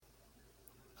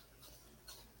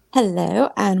Hello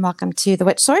and welcome to The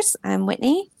Witch Source. I'm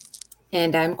Whitney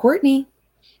And I'm Courtney.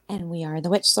 and we are The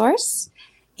Witch Source.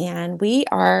 And we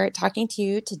are talking to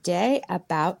you today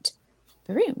about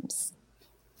brooms.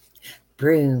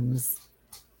 Brooms.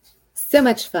 So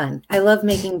much fun. I love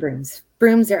making brooms.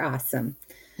 Brooms are awesome.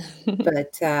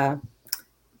 But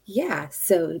yeah,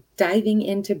 so diving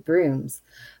into brooms.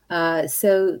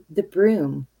 So the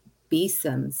broom,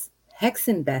 besoms,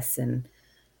 hexenbessen,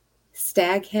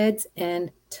 stagheads,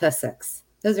 and tussocks.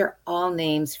 Those are all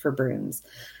names for brooms.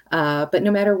 But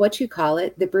no matter what you call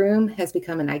it, the broom has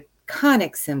become an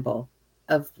iconic symbol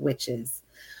of witches.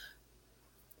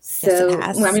 Yes, it So, well, I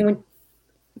has. mean,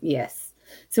 yes.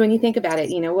 So when you think about it,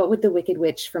 what would the Wicked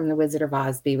Witch from The Wizard of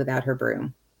Oz be without her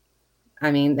broom? I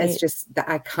mean, that's It just the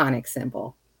iconic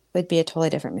symbol. would be a totally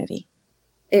different movie.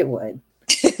 It would.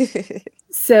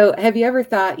 So have you ever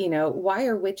thought, why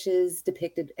are witches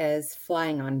depicted as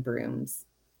flying on brooms?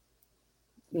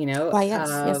 You know, Why, yes,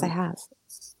 yes, I have.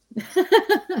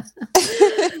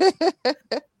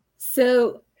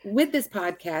 so with this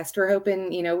podcast, we're hoping,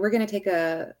 we're going to take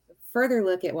a further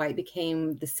look at why it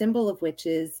became the symbol of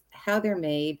witches, how they're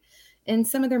made, and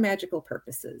some of their magical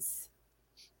purposes.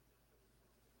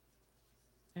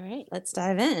 All right, let's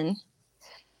dive in.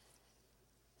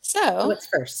 So So what's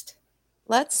first?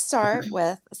 let's start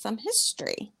with some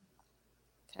history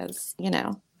because,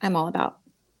 I'm all about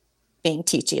being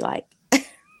teachy like.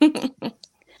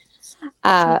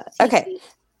 Okay,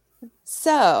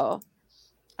 so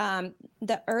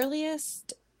the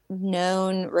earliest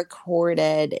known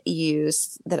recorded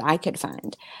use that I could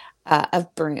find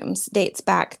of brooms dates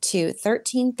back to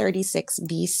 1336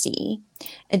 BC.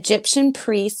 Egyptian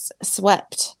priests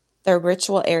swept their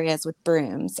ritual areas with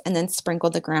brooms and then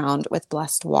sprinkled the ground with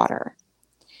blessed water.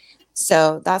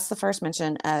 So that's the first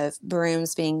mention of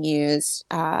brooms being used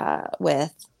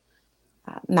with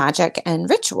magic and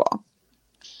ritual.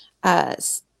 Uh,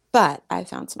 but I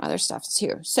found some other stuff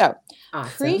too. So,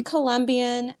 pre Awesome.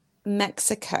 Columbian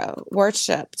Mexico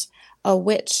worshipped a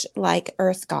witch like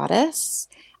earth goddess.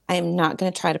 I am not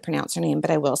going to try to pronounce her name,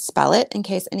 but I will spell it in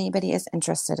case anybody is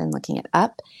interested in looking it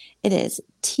up. It is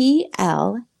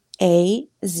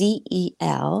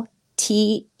Tlazelteotl.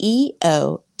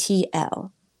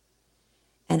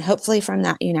 And hopefully, from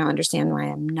that, you now understand why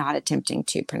I'm not attempting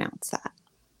to pronounce that.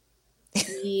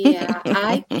 Yeah,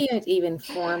 I can't even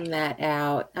form that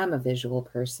out. I'm a visual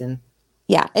person.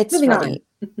 Yeah, Moving on.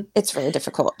 it's really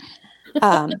difficult.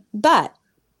 But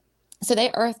so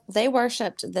they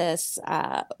worshipped this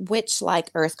witch-like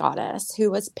earth goddess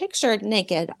who was pictured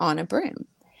naked on a broom,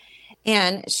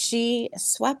 and she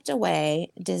swept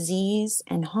away disease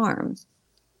and harm.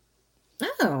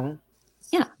 Oh,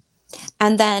 Yeah,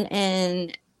 and then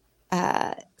in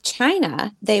uh,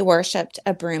 China, they worshipped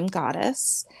a broom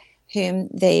goddess, whom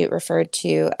they referred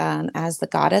to as the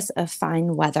goddess of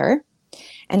fine weather.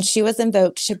 And she was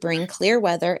invoked to bring clear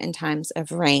weather in times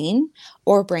of rain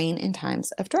or rain in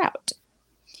times of drought.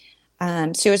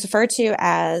 She was referred to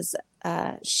as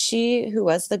she who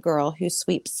was the girl who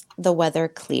sweeps the weather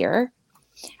clear.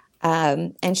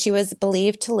 And she was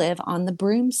believed to live on the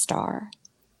broom star.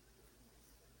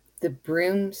 the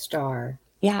broom star.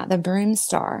 Yeah, the broom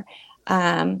star.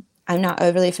 I'm not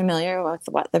overly familiar with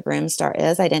what the broom star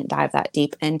is. I didn't dive that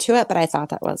deep into it, but I thought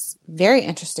that was very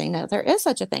interesting that there is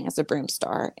such a thing as a broom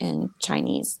star in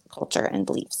Chinese culture and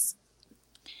beliefs.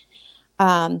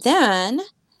 Then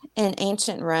in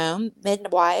ancient Rome,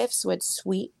 midwives would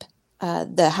sweep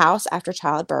the house after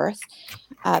childbirth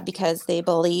because they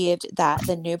believed that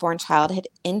the newborn child had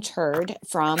entered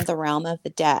from the realm of the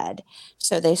dead.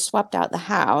 So they swept out the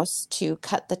house to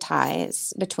cut the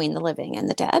ties between the living and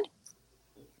the dead.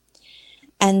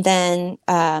 And then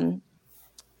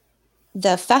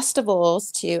the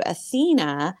festivals to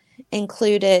Athena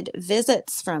included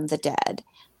visits from the dead,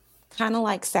 kind of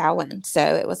like Samhain. So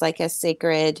it was like a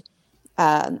sacred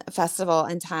festival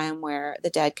and time where the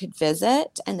dead could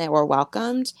visit and they were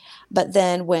welcomed. But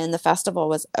then when the festival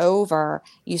was over,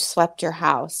 you swept your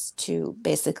house to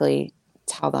basically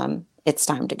tell them it's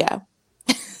time to go.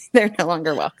 They're no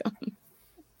longer welcome.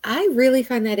 I really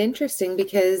find that interesting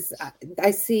because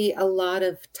I see a lot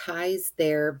of ties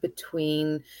there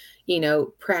between,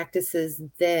 practices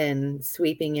then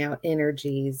sweeping out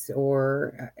energies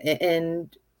and,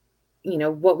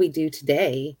 what we do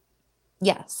today.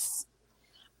 Yes,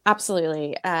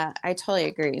 absolutely. I totally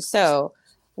agree. So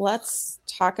let's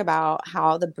talk about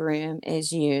how the broom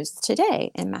is used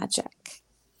today in magic.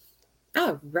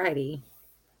 Oh, righty.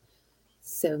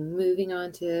 So moving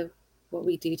on to what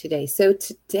we do today. So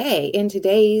today, in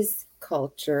today's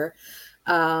culture,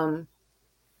 um,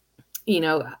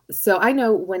 so I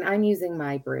know when I'm using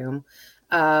my broom,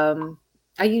 Um,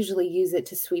 I usually use it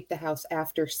to sweep the house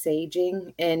after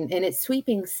saging, and it's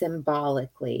sweeping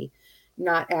symbolically,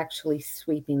 not actually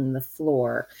sweeping the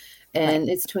floor. Right. And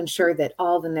it's to ensure that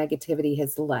all the negativity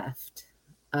has left.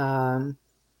 Um,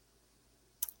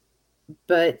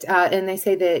 but and they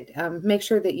say that make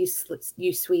sure that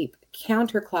you sweep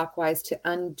counterclockwise to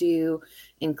undo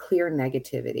and clear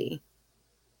negativity.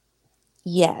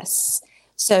 Yes.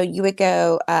 So you would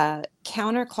go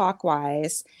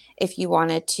counterclockwise if you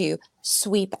wanted to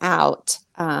sweep out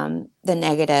the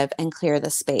negative and clear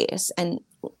the space. And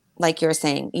like you were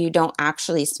saying, you don't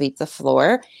actually sweep the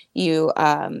floor. You're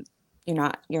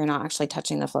not actually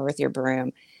touching the floor with your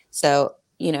broom. So,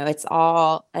 it's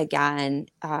all again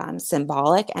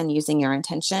symbolic and using your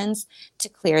intentions to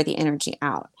clear the energy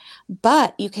out.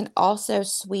 But you can also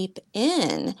sweep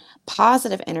in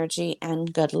positive energy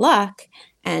and good luck.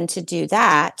 And to do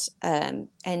that, and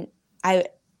I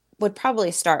would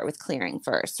probably start with clearing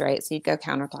first, right? So you'd go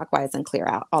counterclockwise and clear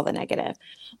out all the negative.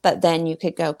 But then you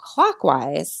could go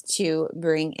clockwise to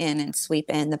bring in and sweep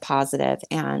in the positive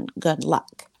and good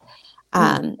luck.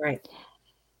 Um, Right.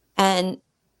 and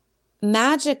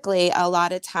magically, a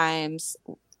lot of times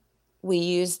we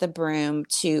use the broom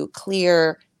to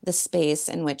clear the space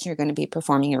in which you're going to be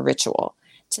performing your ritual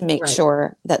to make Right.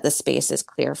 sure that the space is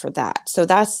clear for that. So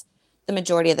that's the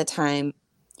majority of the time,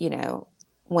 you know,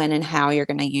 when and how you're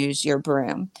going to use your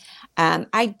broom.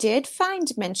 I did find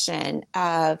mention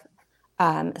of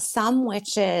some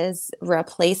witches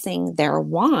replacing their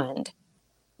wand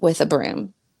with a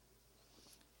broom.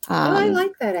 Oh, I Um,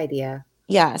 like that idea.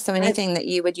 yeah, so I anything that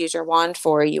you would use your wand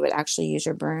for, you would actually use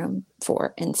your broom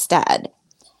for instead.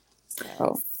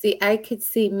 So, see. I could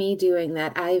see me doing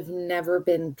that. I've never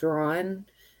been drawn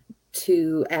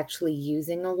to actually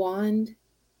using a wand.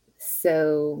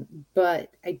 So,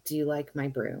 but I do like my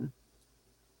broom.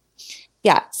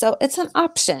 yeah, so it's an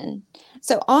option.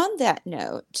 So, on that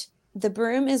note, the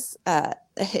broom is, I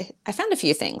found a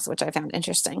few things which I found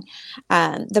interesting.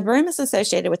 The broom is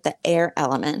associated with the air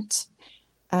element,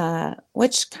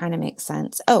 which kind of makes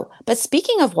sense. Oh, but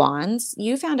speaking of wands,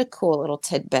 you found a cool little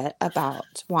tidbit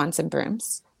about wands and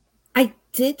brooms. I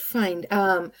did find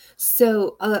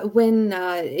so when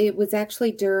it was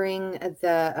actually during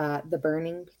the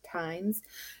burning times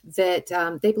that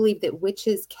they believed that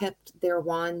witches kept their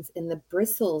wands in the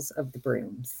bristles of the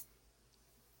brooms.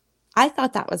 I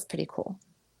thought that was pretty cool.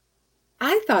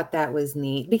 I thought that was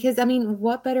neat because I mean,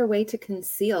 what better way to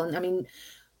conceal? I mean,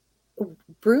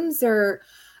 brooms are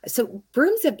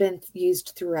brooms have been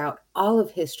used throughout all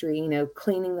of history,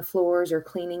 cleaning the floors or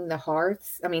cleaning the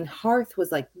hearths. I mean, hearth was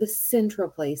like the central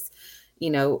place,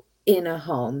 in a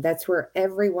home. That's where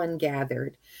everyone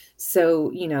gathered.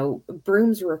 So,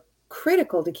 brooms were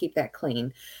critical to keep that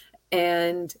clean.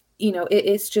 And,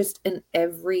 it's just an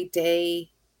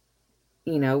everyday,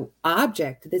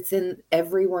 object that's in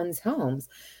everyone's homes.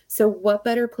 So what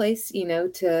better place,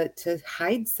 to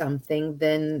hide something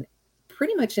than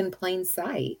pretty much in plain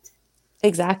sight.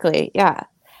 Exactly. Yeah.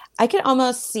 I could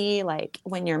almost see like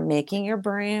when you're making your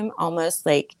broom, almost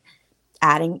like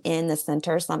adding in the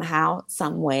center somehow,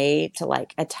 some way to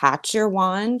like attach your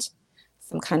wand,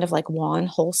 some kind of like wand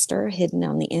holster hidden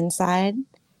on the inside.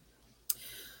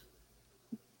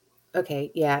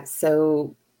 Okay, yeah.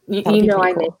 So That would be pretty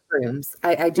I make cool. brooms.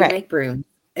 I do Right. make brooms.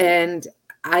 And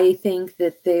I think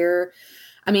that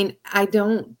I mean, I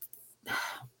don't,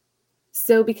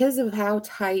 so because of how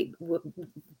tight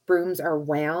brooms are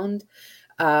wound,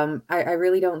 I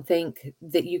really don't think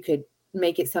that you could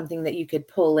make it something that you could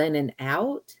pull in and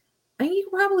out. I mean, you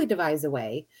could probably devise a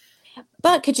way.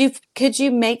 But could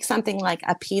you make something like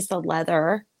a piece of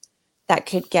leather that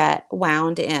could get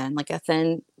wound in, like a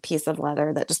thin piece of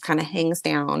leather that just kind of hangs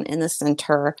down in the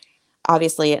center?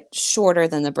 Obviously, it's shorter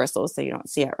than the bristles, so you don't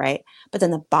see it, right? But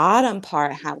then the bottom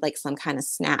part had like some kind of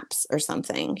snaps or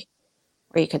something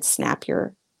where you could snap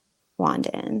your wand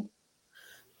in.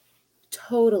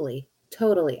 Totally,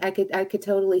 totally. I could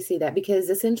totally see that because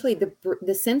essentially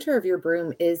the center of your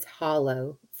broom is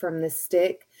hollow from the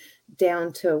stick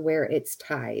down to where it's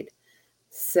tied.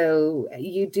 So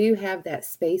you do have that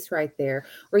space right there,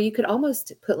 or you could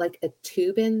almost put like a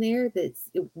tube in there it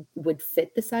would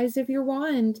fit the size of your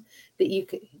wand that you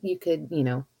could,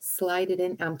 slide it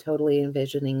in. I'm totally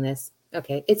envisioning this.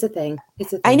 Okay, it's a thing.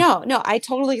 It's a I thing. know. No, I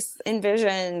totally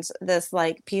envisioned this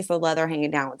like piece of leather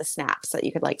hanging down with the snaps that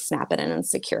you could like snap it in and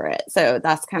secure it. So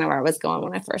that's kind of where I was going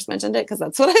when I first mentioned it because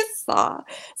that's what I saw.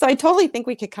 So I totally think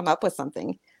we could come up with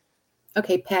something.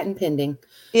 Okay, patent pending.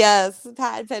 Yes,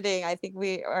 patent pending. I think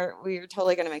we're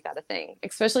totally going to make that a thing,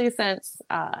 especially since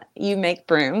you make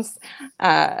brooms.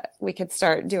 We could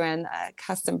start doing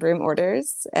custom broom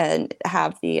orders and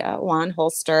have the wand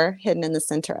holster hidden in the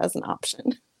center as an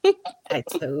option. I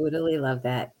totally love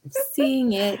that.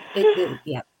 Seeing it,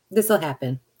 yeah, this will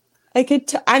happen.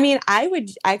 I mean, I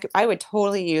would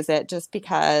totally use it just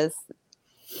because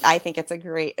I think it's a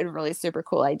great and really super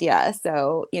cool idea.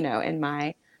 So, in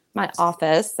my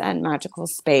office and magical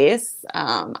space,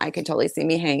 I could totally see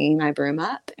me hanging my broom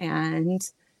up and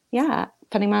yeah,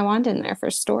 putting my wand in there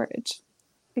for storage.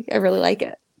 I really like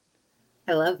it.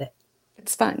 I love it.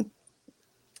 It's fun.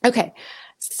 Okay,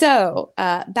 so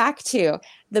back to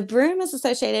the broom is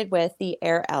associated with the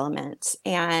air element,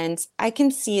 and I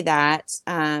can see that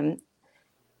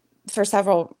for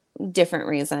several different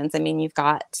reasons. I mean, you've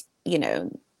got,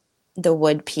 the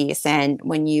wood piece. And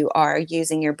when you are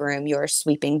using your broom, you're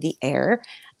sweeping the air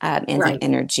and the Right.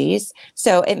 energies.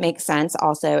 So it makes sense.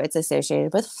 Also, it's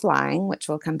associated with flying, which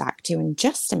we'll come back to in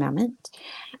just a moment.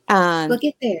 We'll Um,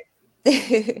 get there.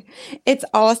 it's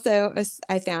also,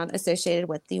 I found, associated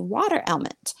with the water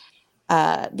element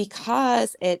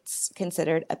because it's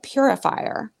considered a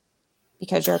purifier,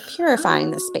 because you're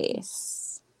purifying the Oh,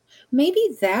 space.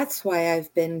 maybe that's why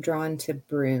I've been drawn to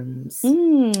brooms.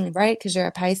 Right, because you're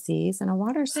a Pisces and a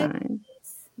water sign.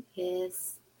 Pisces.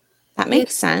 Yes. That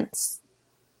makes Yes. sense.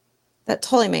 That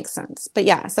totally makes sense. But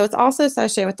yeah, so it's also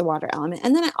associated with the water element.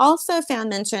 And then I also found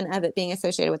mention of it being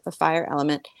associated with the fire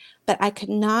element, but I could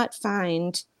not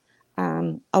find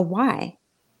a why.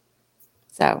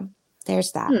 So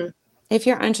there's that. Hmm. If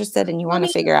you're interested and you Let want to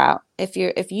me figure out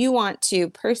if you want to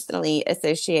personally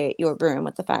associate your broom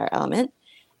with the fire element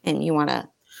and you want to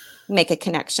make a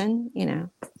connection,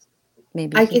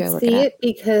 maybe you I can could go look it see up. it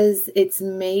because it's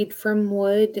made from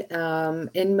wood.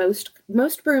 And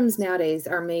most brooms nowadays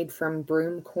are made from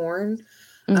broom corn,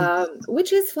 Mm,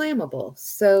 which is flammable.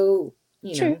 So,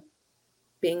 you true. know,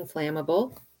 being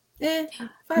flammable, fire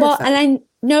Well, and side.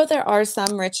 I know there are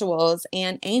some rituals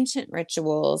and ancient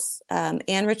rituals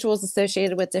and rituals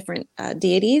associated with different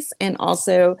deities and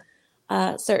also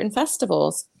certain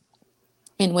festivals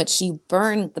in which you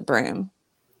burn the broom.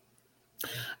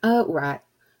 Oh, right,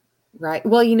 right.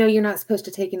 Well, you're not supposed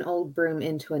to take an old broom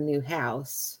into a new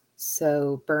house.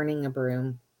 So burning a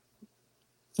broom.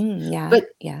 Yeah, But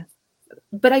yeah.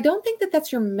 But I don't think that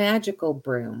that's your magical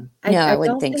broom. I No, I I wouldn't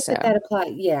don't think think that so.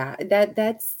 applies. Yeah,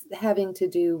 that's having to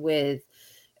do with,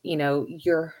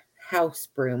 your house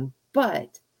broom.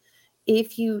 But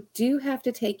if you do have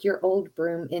to take your old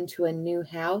broom into a new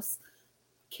house,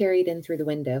 carry it in through the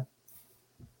window.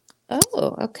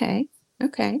 Oh, okay.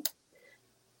 Okay.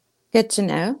 Good to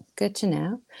know. Good to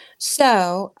know.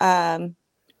 So,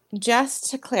 just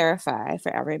to clarify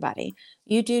for everybody,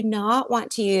 you do not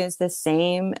want to use the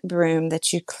same broom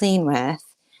that you clean with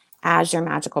as your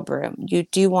magical broom. You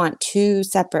do want two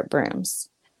separate brooms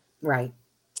Right.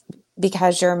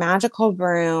 because your magical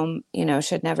broom,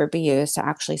 should never be used to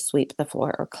actually sweep the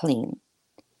floor or clean.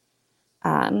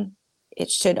 It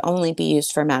should only be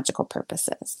used for magical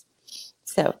purposes.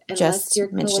 So Unless just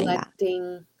you're mentioning that.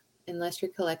 collecting unless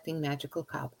you're collecting magical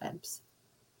cobwebs.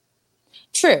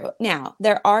 True. Now,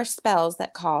 there are spells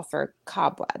that call for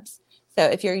cobwebs. So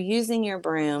if you're using your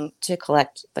broom to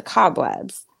collect the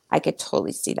cobwebs, I could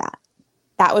totally see that.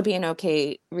 That would be an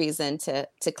okay reason to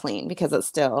clean because it's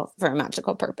still for a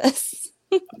magical purpose.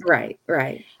 Right,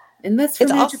 right. And that's for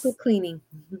It's magical also cleaning.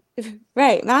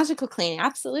 right, magical cleaning,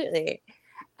 absolutely.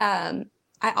 Um,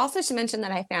 I also should mention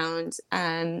that I found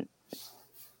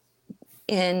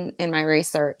in my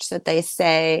research that they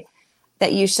say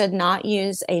that you should not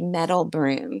use a metal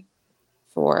broom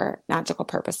for magical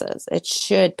purposes. It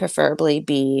should preferably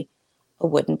be a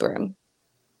wooden broom.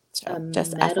 A So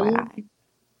just metal, FYI.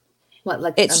 what,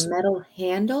 like a It's metal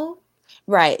handle?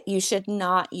 right. You should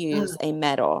not use Oh, a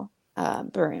metal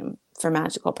broom for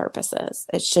magical purposes.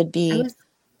 It should I be was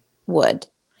wood.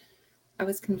 I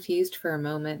was confused for a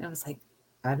moment. I was like,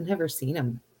 I've never seen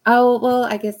them. Oh, well,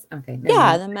 I guess okay, never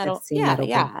Yeah, mind. the I've metal. seen Yeah, metal broom.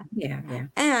 yeah. Yeah, yeah.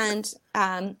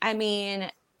 And I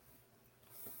mean,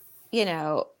 you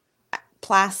know,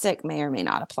 plastic may or may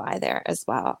not apply there as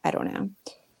well. I don't know.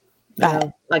 Oh,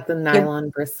 But like the you're nylon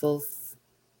bristles.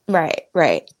 right,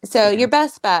 right. So Yeah. your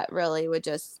best bet really would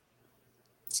just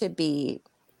to be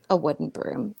a wooden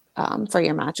broom for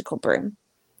your magical broom.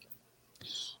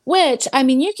 Which, I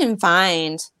mean, you can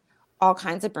find all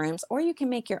kinds of brooms or you can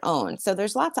make your own. So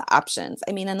there's lots of options.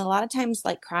 I mean, and a lot of times,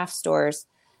 like craft stores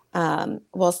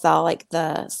will sell like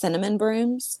the cinnamon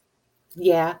brooms,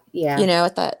 Yeah, yeah.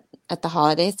 at the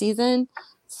holiday season.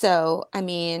 So, I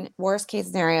mean, worst case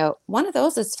scenario, one of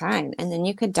those is fine. And then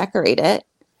you could decorate it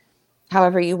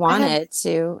however you I have, wanted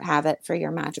to have it for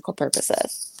your magical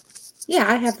purposes. yeah,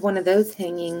 I have one of those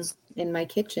hanging in my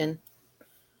kitchen.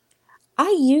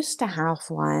 I used to have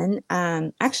one.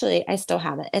 Actually, I still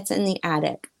have it. It's in the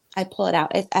attic. I pull it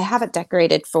out. I have it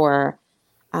decorated for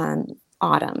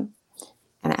autumn,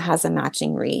 and it has a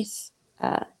matching wreath,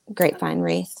 uh, grapevine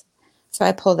wreath. So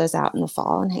I pull those out in the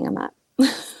fall and hang them up.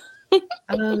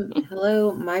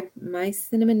 Hello, my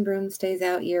cinnamon broom stays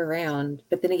out year round,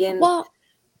 but then again, Well,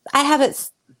 I have it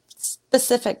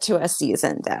specific to a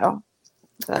season, though.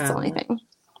 That's the only um, thing.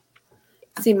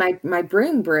 see, my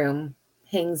broom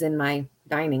hangs in my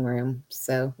dining room,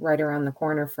 so right around the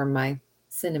corner from my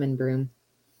cinnamon broom.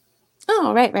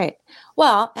 Oh, right, right.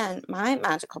 Well, and my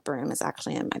magical broom is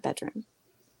actually in my bedroom.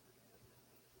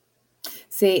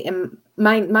 See, and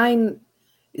mine.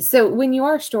 So when you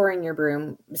are storing your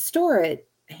broom, store it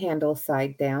handle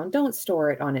side down. Don't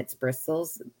store it on its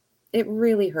bristles. It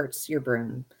really hurts your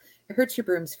broom. It hurts your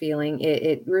broom's feeling.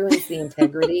 It ruins the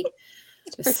integrity.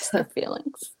 It hurts their So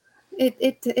feelings.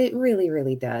 it really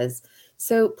really does.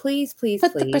 So please please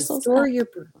Put the please bristles store up your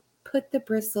put the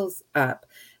bristles up,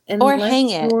 or hang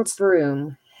unless your it.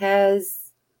 broom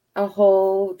has a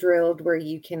hole drilled where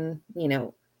you can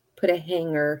put a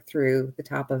hanger through the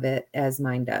top of it, as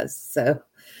mine does.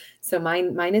 So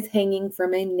mine is hanging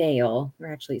from a nail, or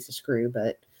actually it's a screw,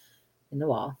 but in the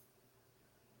wall.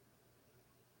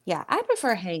 Yeah, I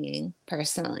prefer hanging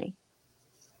personally.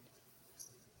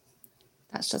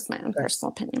 That's just my own But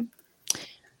personal opinion.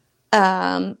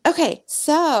 Okay,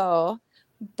 so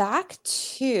back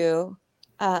to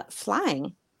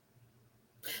flying.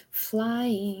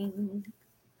 flying.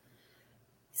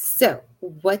 So,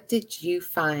 what did you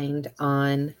find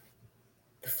on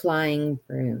the flying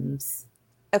brooms?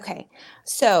 Okay,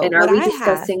 so And are what we I have,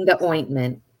 discussing the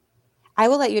ointment? I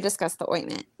will let you discuss the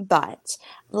ointment, but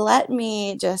let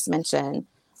me just mention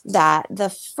that the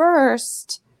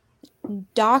first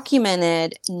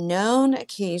documented known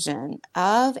occasion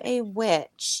of a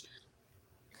witch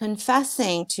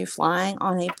confessing to flying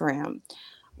on a broom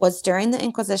was during the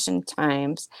Inquisition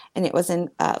times, and it was in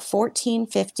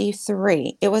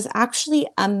 1453. It was actually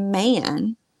a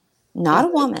man, not a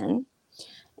Okay. woman.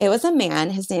 It was a man.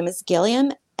 His name is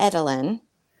Gilliam Edelin,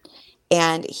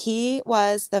 and he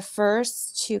was the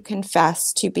first to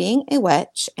confess to being a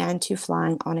witch and to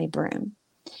flying on a broom.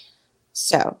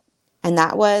 So, and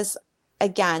that was,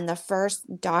 again, the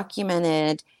first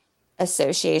documented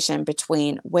association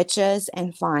between witches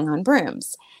and flying on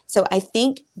brooms. So I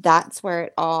think that's where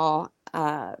it all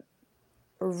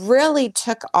really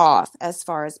took off as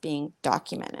far as being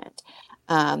documented,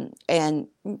 and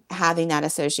having that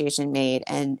association made,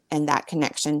 and that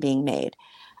connection being made.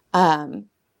 Um,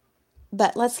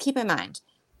 but let's keep in mind,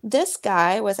 this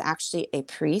guy was actually a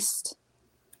priest,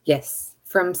 Yes,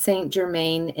 from Saint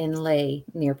Germain in Laye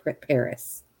near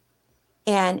Paris.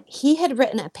 and he had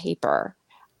written a paper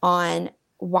on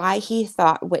why he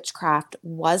thought witchcraft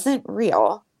wasn't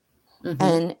real Hmm.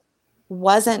 and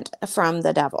wasn't from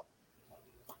the devil.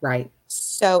 Right.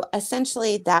 So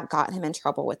essentially, that got him in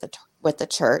trouble with the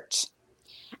church,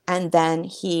 and then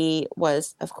he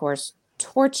was, of course,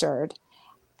 tortured,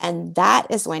 and that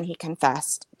is when he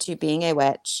confessed to being a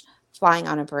witch, flying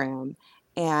on a broom,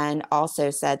 and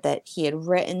also said that he had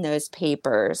written those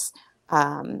papers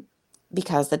um,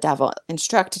 because the devil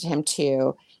instructed him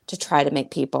to try to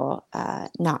make people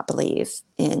not believe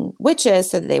in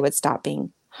witches so that they would stop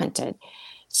being hunted.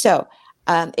 So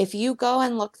if you go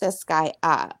and look this guy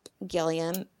up,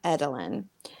 Gilliam Edelin,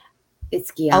 It's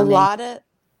a Guillaume. lot of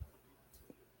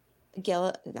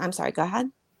I'm sorry, go ahead.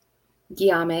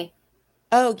 Guillaume.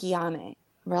 Oh, Guillaume.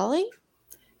 Really?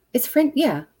 It's French.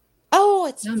 Yeah. Oh,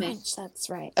 it's Guillaume. French. That's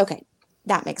right. Okay.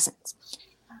 That makes sense.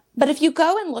 But if you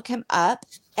go and look him up,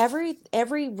 every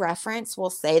reference will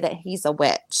say that he's a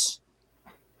witch.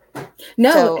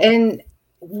 No, So, and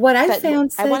what I but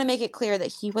found I want said, to make it clear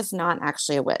that he was not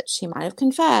actually a witch. He might have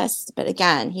confessed, but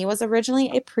again, he was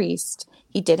originally a priest.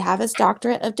 He did have his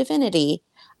doctorate of divinity,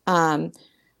 um,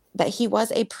 but he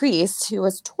was a priest who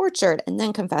was tortured and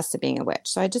then confessed to being a witch.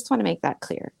 So I just want to make that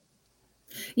clear.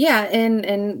 yeah,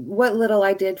 and what little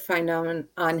I did find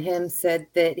on him said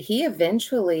that he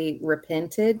eventually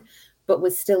repented, but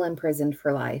was still imprisoned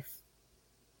for life.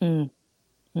 Mm,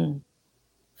 mm.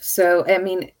 So, I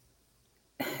mean,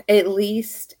 at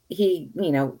least he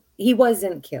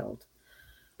wasn't killed,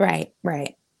 Right,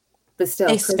 right. but still,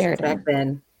 They spared prisons back him.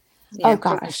 then, Oh yeah,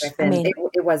 prisons gosh. back I then, mean,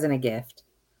 it wasn't a gift.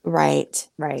 right,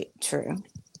 right, true.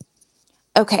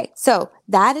 Okay, so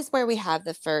that is where we have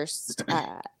the first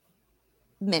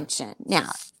mention.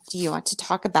 Now, do you want to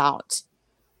talk about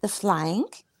the flying?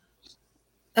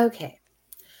 Okay.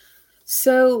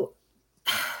 So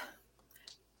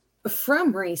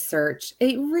from research,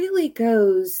 it really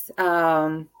goes,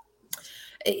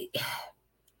 it,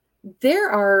 there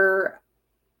are,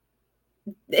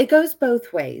 it goes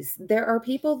both ways. There are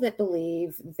people that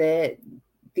believe that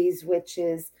these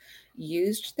witches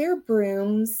used their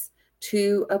brooms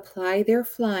to apply their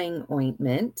flying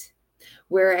ointment.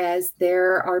 Whereas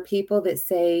there are people that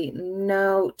say,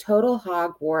 no, total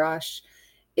hogwash.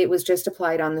 It was just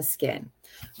applied on the skin.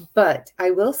 But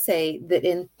I will say that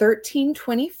in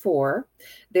 1324,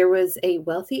 there was a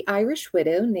wealthy Irish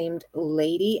widow named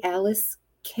Lady Alice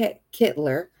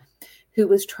Kittler who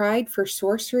was tried for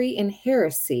sorcery and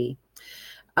heresy.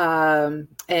 And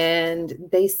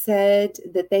they said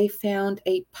that they found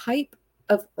a pipe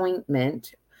of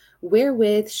ointment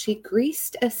wherewith she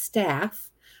greased a staff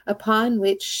upon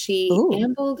which she Ooh.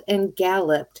 ambled and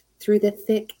galloped through the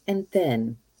thick and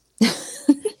thin.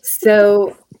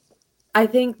 So I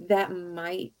think that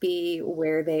might be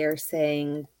where they are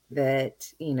saying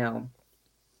that,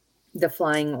 the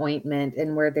flying ointment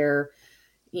and where they're,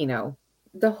 you know,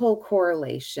 the whole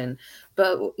correlation.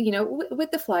 But,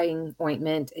 with the flying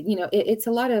ointment, it's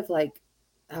a lot of like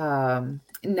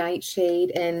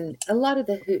nightshade and a lot of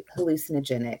the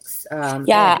hallucinogenics.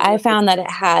 Yeah, And I like found that it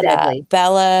had deadly.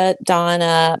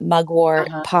 belladonna, mugwort,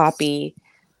 Uh-huh. poppy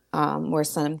were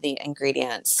some of the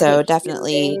ingredients. So Pink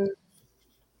definitely, henbane.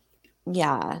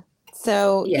 yeah.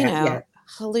 So, Yeah, yeah.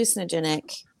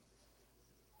 hallucinogenic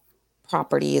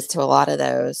properties to a lot of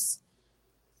those.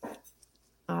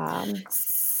 Um,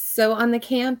 So on the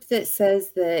camp that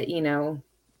says that,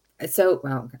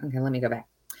 well, okay, let me go back.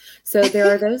 So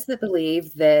there are those that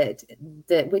believe that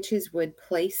witches would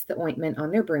place the ointment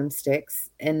on their broomsticks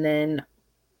and then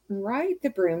ride the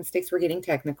broomsticks. We're getting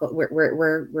technical.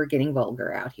 We're getting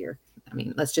vulgar out here. I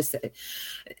mean, let's just say it.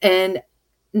 And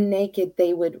naked,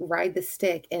 they would ride the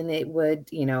stick and it would,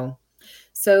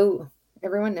 so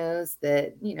everyone knows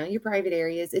that, your private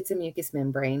areas, it's a mucous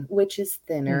membrane, which is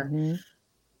thinner, mhm.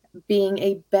 being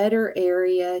a better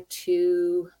area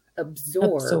to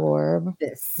absorb Absorb.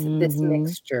 this Hmm.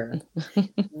 mixture.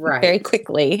 Very Right.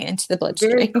 quickly into the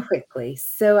Very bloodstream. quickly.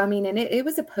 So, I mean, and it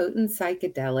was a potent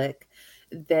psychedelic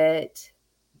that,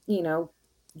 you know,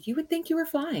 you would think you were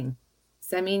flying.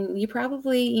 So, I mean, you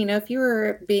probably, if you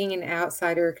were being an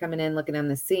outsider coming in looking on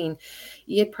the scene,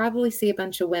 you'd probably see a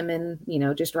bunch of women,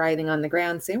 just writhing on the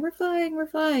ground saying, "We're flying, we're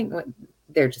flying."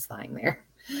 They're just lying there.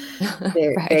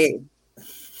 They're Right. they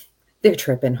they're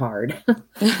tripping hard.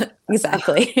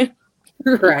 Exactly.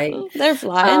 Right. They're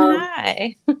flying Um,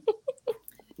 high.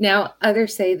 Now,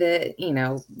 others say that,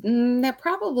 that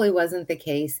probably wasn't the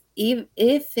case,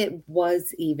 if it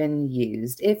was even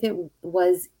used, if it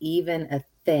was even a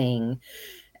thing,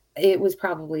 it was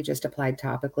probably just applied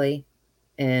topically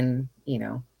and,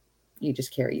 you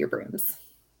just carry your brooms.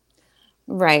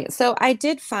 Right. So I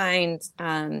did find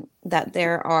that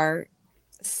there are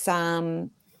some,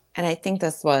 and I think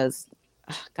this was,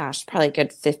 oh, gosh, probably a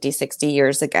good 50, 60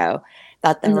 years ago,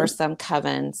 that there were Mhm. some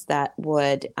covens that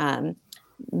would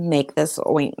make this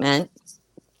ointment.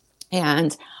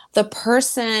 And the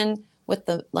person with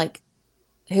the, like,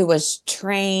 who was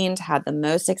trained, had the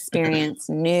most experience,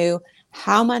 knew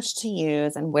how much to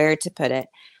use and where to put it,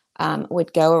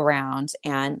 would go around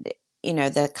and,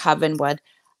 the coven would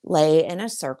lay in a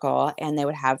circle and they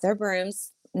would have their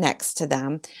brooms next to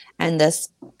them. And this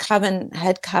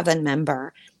head coven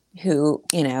member who,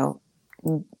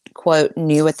 quote,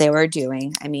 knew what they were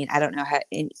doing. I mean, I don't know how,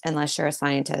 unless you're a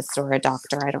scientist or a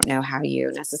doctor, I don't know how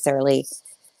you necessarily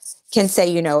can say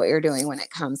you know what you're doing when it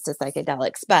comes to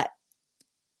psychedelics, but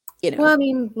Well, I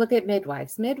mean, look at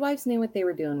midwives. Midwives knew what they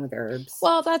were doing with herbs,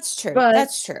 well, that's true. but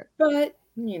That's true. but,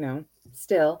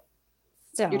 still,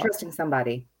 you're Still, trusting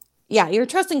somebody. yeah, you're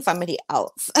trusting somebody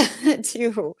else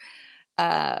to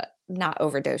not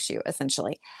overdose you,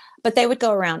 essentially. But they would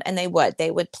go around and they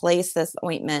would place this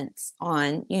ointment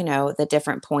on, the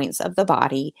different points of the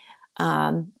body.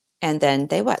 And then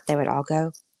they would all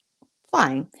go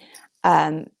flying.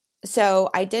 Um, so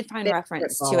I did find They trip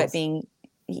reference to it balls. being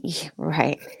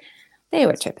right. They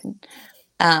were tripping.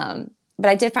 But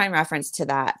I did find reference to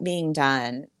that being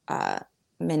done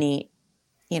many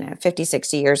 50,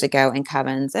 60 years ago in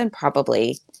covens and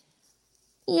probably,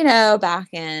 back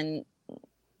in,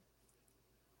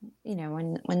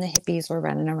 when the hippies were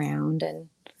running around and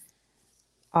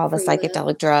all the Pre-lit.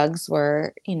 psychedelic drugs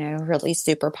were, really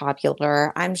super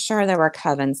popular. I'm sure there were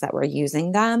covens that were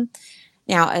using them.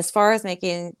 Now, as far as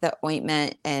making the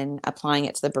ointment and applying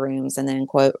it to the brooms and then,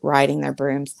 quote, riding their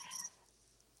brooms,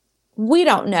 we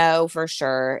don't know for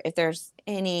sure if there's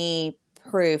any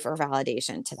proof or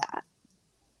validation to that.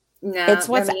 It's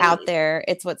No, I what's mean, out there.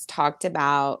 It's what's talked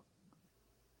about,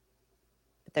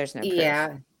 but there's no proof.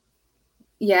 yeah.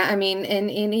 Yeah, I mean, and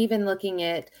even looking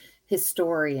at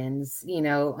historians,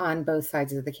 on both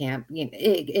sides of the camp,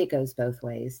 it goes both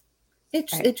ways. Right.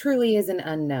 It truly is an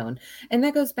unknown. And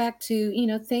that goes back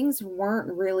to, things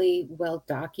weren't really well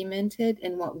documented,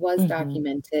 and what Hmm.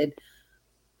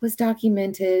 was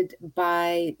documented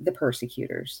by the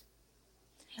persecutors.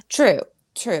 True,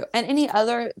 true. And any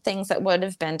other things that would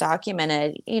have been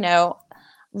documented,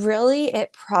 really,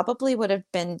 it probably would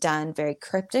have been done very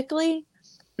cryptically,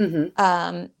 Hmm.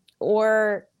 um,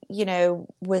 or,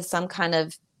 with some kind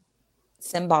of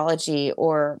symbology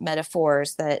or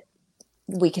metaphors that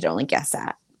we could only guess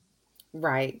at.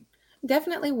 Right.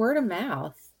 Definitely word of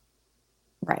mouth.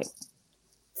 Right.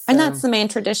 And that's So the main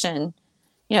tradition.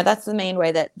 That's the main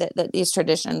way that these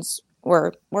traditions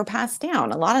were passed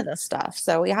down, a lot of this stuff.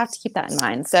 So we have to keep that in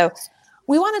mind. So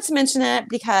we wanted to mention it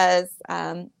because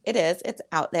it's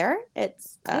out there. it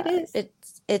is.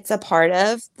 It's a part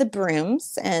of the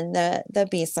Brooms and the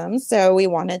Besoms. So we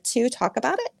wanted to talk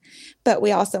about it, but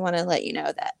we also want to let you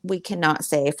know that we cannot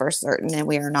say for certain, and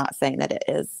we are not saying that it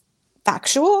is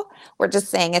factual. We're just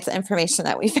saying it's information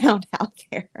that we found out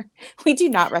there. We do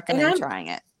not And recommend I'm trying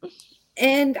it.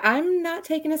 And I'm not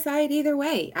taking a side either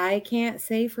way. I can't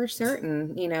say for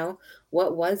certain,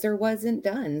 what was or wasn't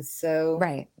done. So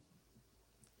Right.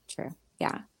 True.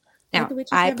 Yeah. let Now, the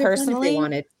witches have their fun if they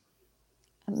wanted.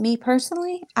 me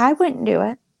personally, I wouldn't do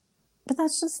it, but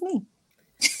that's just me.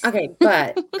 Okay,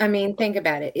 but I mean, think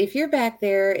about it. If you're back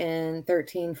there in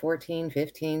 13, 14,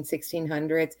 15,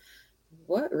 1600s,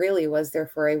 what really was there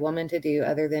for a woman to do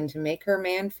other than to make her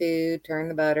man food, turn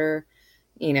the butter?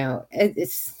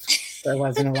 There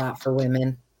wasn't a lot for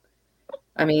women.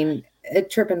 I mean,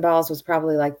 tripping balls was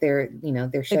probably like their The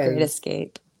Great shows,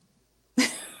 Escape.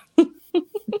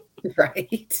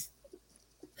 right?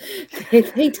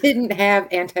 They didn't have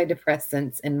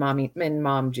antidepressants and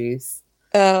mom juice.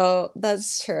 Oh,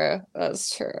 that's true.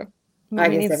 That's true. I Mommy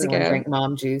guess needs to everyone go. drank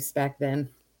mom juice back then.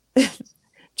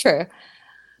 True.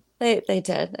 They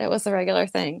did. It was a regular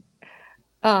thing.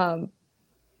 Um,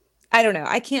 I don't know.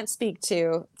 I can't speak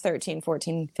to 13,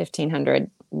 14, 1500.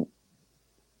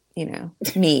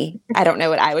 Me. I don't know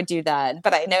what I would do then,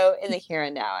 but I know in the here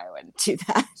and now I wouldn't do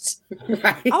that. Also,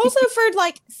 Right. for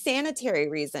like sanitary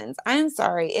reasons. I'm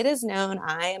sorry. It is known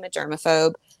I am a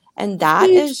germaphobe, and that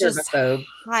Huge is just germaphobe.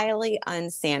 highly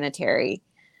unsanitary.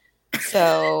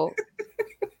 So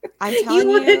I'm You telling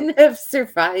you, wouldn't have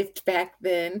survived back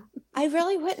then. I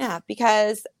really wouldn't have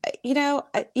because,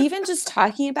 even just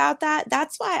talking about that,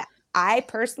 that's why I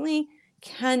personally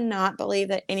cannot believe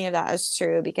that any of that is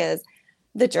true because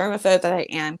the germaphobe that I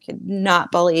am could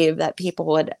not believe that people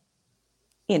would,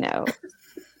 you know,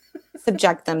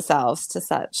 subject themselves to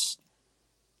such,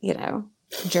 you know,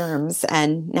 germs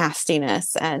and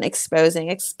nastiness and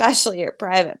exposing, especially your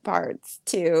private parts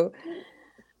to.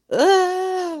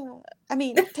 I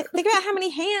mean, think about how many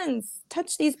hands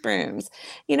touch these brooms.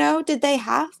 Did they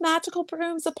have magical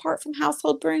brooms apart from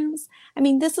household brooms? I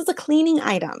mean, this is a cleaning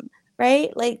item,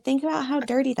 right? Like, think about how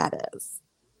dirty that is.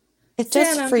 It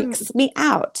Jen, just freaks me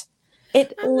out.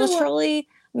 It I'm the one. literally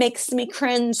makes me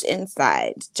cringe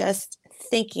inside just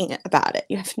thinking about it.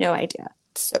 You have no idea.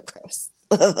 It's so gross.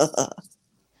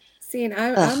 See, and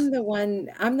Ugh, I'm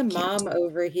the can't. mom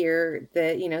over here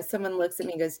that, someone looks at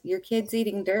me and goes, "Your kid's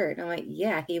eating dirt." I'm like,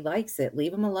 "Yeah, he likes it.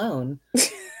 Leave him alone."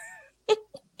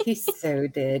 He so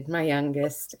did. My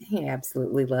youngest, he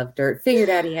absolutely loved dirt. Figured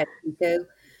out he had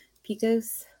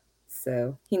picos,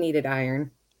 so he needed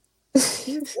iron.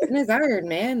 He was getting his iron,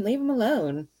 man. Leave him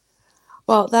alone.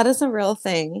 Well, that is a real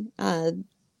thing,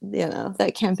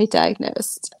 that can be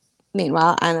diagnosed.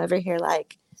 Meanwhile, I'm over here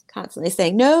like constantly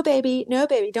saying, no, baby,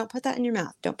 don't put that in your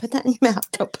mouth. Don't put that in your mouth.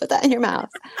 Don't put that in your mouth.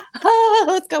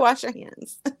 Let's go wash your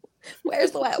hands.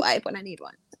 Where's the wet wipe when I need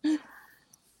one?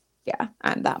 Yeah,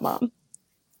 I'm that mom.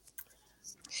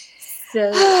 So,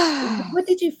 what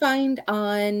did you find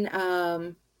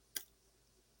on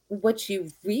what you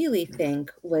really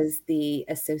think was the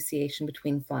association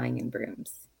between flying and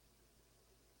brooms?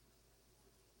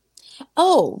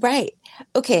 Oh, right.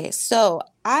 Okay, so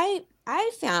I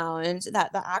found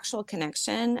that the actual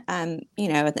connection, in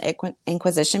the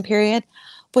Inquisition period,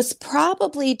 was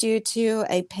probably due to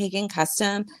a pagan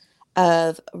custom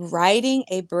of riding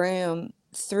a broom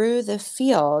through the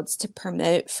fields to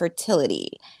promote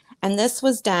fertility. And this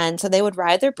was done, so they would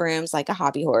ride their brooms like a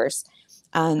hobby horse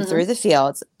Mhm. through the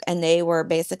fields, and they were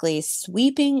basically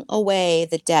sweeping away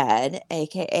the dead,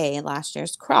 aka last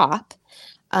year's crop,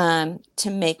 to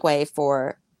make way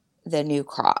for the new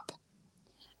crop,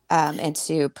 and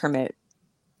to promote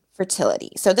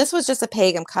fertility. So this was just a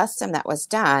pagan custom that was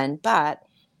done, but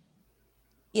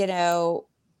you know,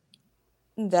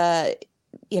 the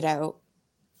you know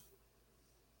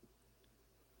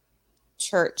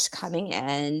church coming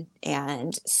in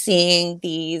and seeing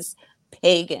these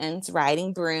pagans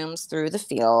riding brooms through the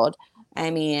field.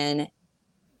 I mean,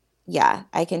 yeah,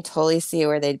 I can totally see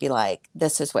where they'd be like,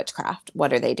 this is witchcraft.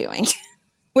 What are they doing?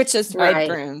 Which is ride Right.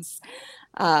 brooms.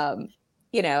 Um,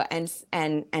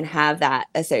 and have that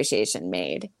association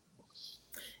made.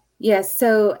 Yes.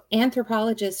 So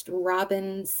anthropologist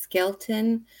Robin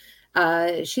Skelton,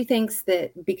 she thinks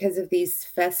that because of these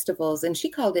festivals, and she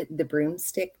called it the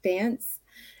broomstick dance,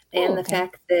 and Oh, the okay.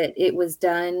 fact that it was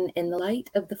done in the light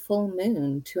of the full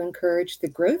moon to encourage the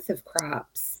growth of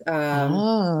crops,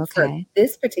 Oh, for okay.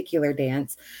 this particular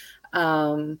dance.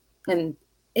 And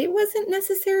it wasn't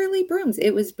necessarily brooms,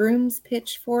 it was brooms,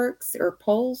 pitchforks, or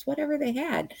poles, whatever they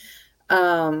had,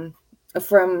 um,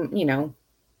 from,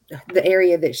 the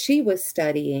area that she was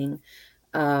studying.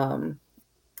 Um,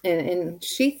 and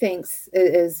she thinks,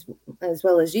 as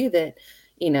well as you, that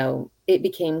it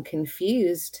became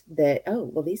confused that, oh,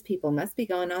 well, these people must be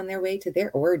going on their way to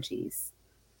their orgies,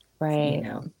 you Right.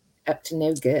 know up to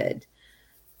no good,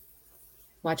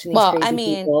 watching these Well, I crazy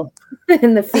mean, people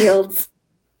in the fields.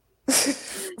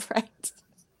 right.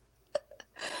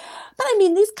 But I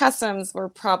mean, these customs were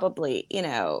probably,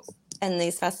 and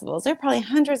these festivals, they're probably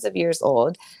hundreds of years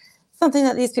old, something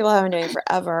that these people have been doing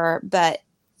forever. But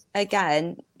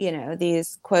again,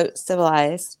 these quote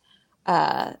civilized,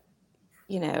 uh,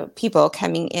 people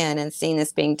coming in and seeing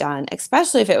this being done,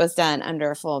 especially if it was done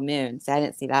under a full moon. So I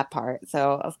didn't see that part.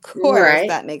 So of course Right.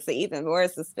 that makes it even more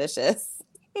suspicious.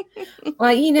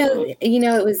 Well,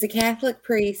 it was the Catholic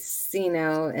priests,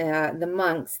 the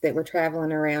monks that were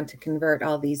traveling around to convert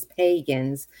all these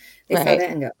pagans. They saw Right. that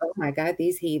and go, "Oh my God,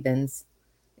 these heathens!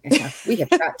 We have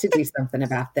got to do something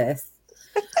about this."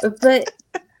 But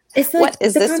it's What like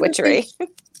is the this conversation, witchery?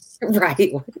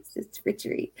 right? What is this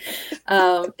witchery?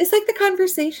 It's like the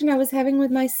conversation I was having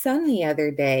with my son the other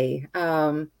day.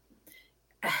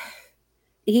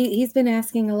 He's been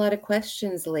asking a lot of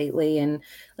questions lately, and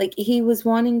like he was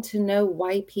wanting to know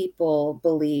why people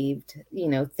believed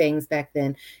things back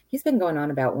then. He's been going on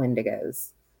about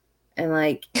wendigos, and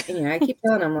like I keep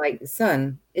telling him, like,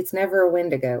 son, it's never a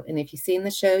wendigo, and if you've seen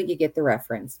the show you get the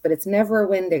reference, but it's never a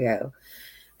wendigo.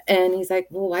 And he's like,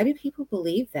 well, why do people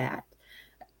believe that?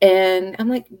 And I'm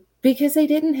like, because they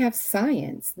didn't have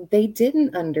science, they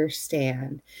didn't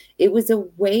understand. It was a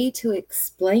way to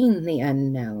explain the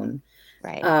unknown.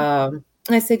 Right.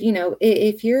 I said,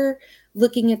 if you're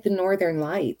looking at the Northern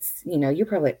Lights, you're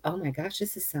probably, oh my gosh,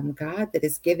 this is some God that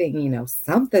is giving,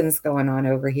 something's going on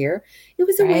over here. It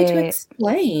was a way to Right.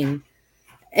 explain.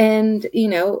 And,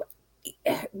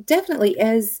 definitely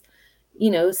as,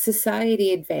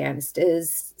 society advanced,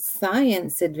 as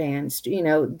science advanced,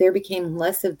 there became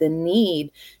less of the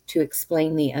need to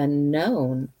explain the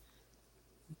unknown.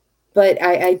 But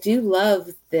I do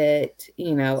love that,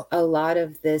 a lot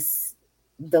of this,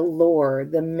 the lore,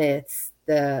 the myths,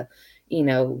 you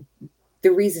know,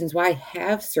 the reasons why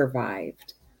have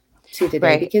survived to today,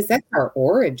 Right. because that's our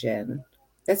origin.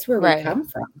 That's where we Right. come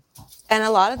from. And a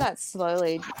lot of that's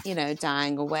slowly,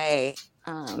 dying away,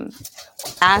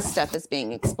 as stuff is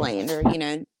being explained, or,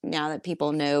 now that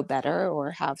people know better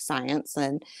or have science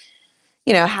and,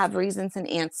 have reasons and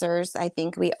answers. I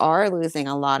think we are losing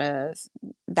a lot of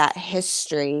that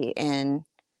history in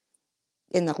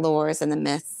the lores and the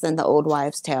myths and the old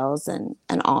wives' tales and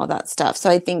all that stuff. So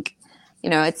I think,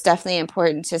 it's definitely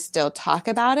important to still talk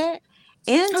about it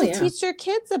and Oh, to yeah. teach your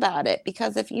kids about it,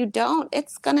 because if you don't,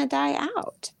 it's gonna die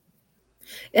out.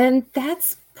 And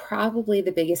that's probably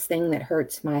the biggest thing that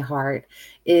hurts my heart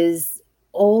is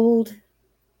old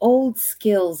old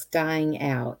skills dying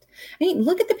out. I mean,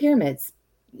 look at the pyramids.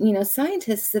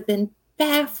 Scientists have been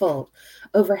baffled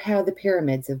over how the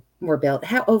pyramids were built,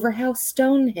 how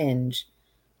Stonehenge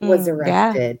was Yeah.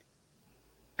 erected.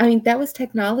 I mean, that was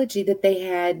technology that they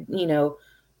had,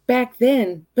 back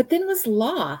then, but then was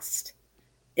lost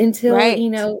until, Right.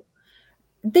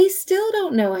 they still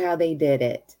don't know how they did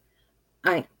it.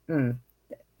 I, mm,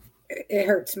 it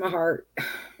hurts my heart.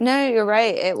 No, you're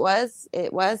right. It was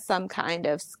some kind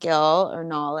of skill or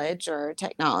knowledge or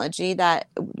technology that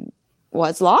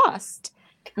was lost.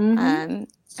 Hmm. Um,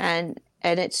 and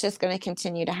it's just going to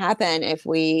continue to happen if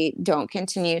we don't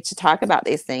continue to talk about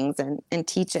these things and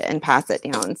teach it and pass it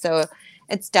down. So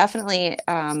it's definitely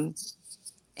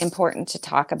important to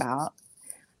talk about.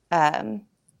 Um,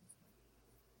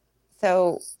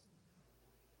 so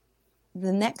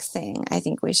the next thing I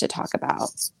think we should talk about,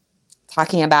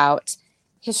 talking about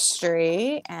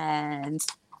history and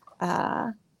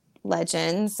uh,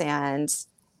 legends and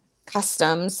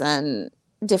customs and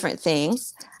different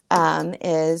things,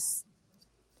 is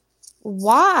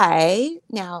why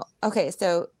now. Okay,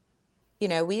 so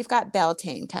we've got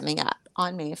Beltane coming up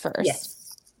on May 1st. Yes.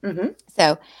 Hmm.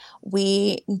 So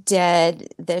we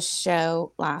did this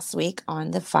show last week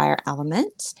on the fire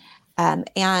element,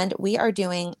 and we are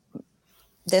doing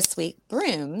this week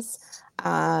Brooms,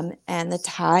 and the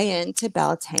tie-in to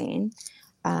Beltane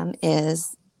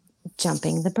is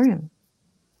jumping the broom.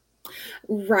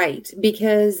 Right,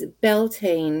 because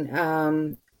Beltane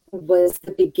was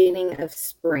the beginning of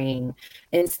spring,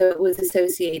 and so it was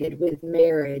associated with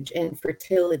marriage and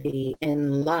fertility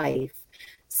and life.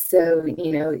 So,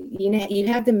 you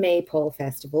have the Maypole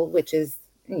Festival, which is,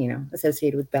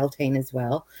 associated with Beltane as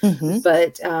well, Mm-hmm.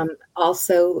 but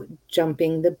also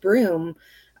jumping the broom.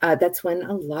 That's when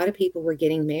a lot of people were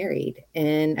getting married,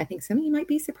 and I think some of you might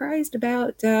be surprised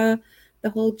about the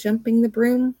whole jumping the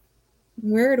broom,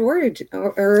 where it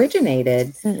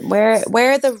originated.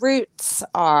 Where the roots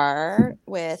are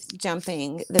with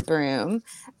jumping the broom.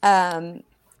 Um,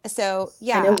 so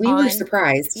I know yeah, we were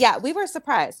surprised. we were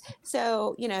surprised.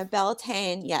 So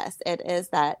Beltane, yes, it is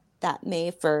that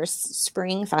May 1st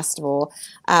spring festival,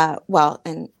 well,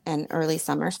 and early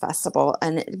summer festival,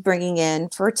 and bringing in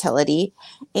fertility,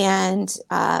 and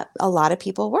a lot of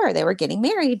people they were getting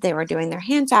married, they were doing their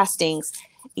hand fastings,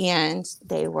 and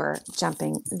they were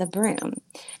jumping the broom.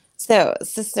 So,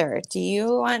 sister, do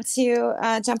you want to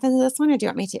jump into this one, or do you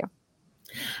want me to?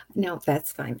 No,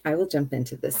 that's fine. I will jump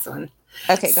into this one.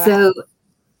 Okay, go ahead. So,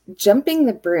 jumping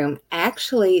the broom,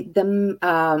 actually, the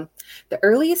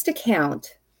earliest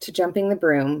account to jumping the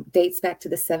broom dates back to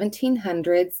the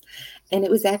 1700s, and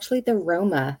it was actually the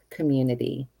Roma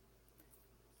community,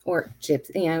 or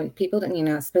gypsy. People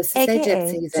don't, supposed to say AKA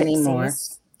gypsies anymore,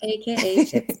 gypsies. aka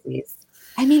gypsies.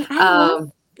 I mean, I love.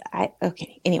 Um,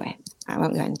 Okay. Anyway, I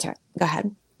won't go into it. Go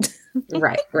ahead.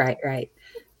 right, right, right.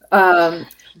 Um,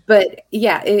 but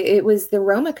yeah, it was the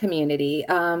Roma community.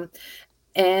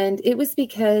 And it was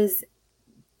because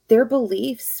their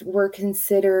beliefs were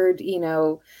considered,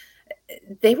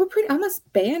 they were pretty almost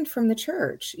banned from the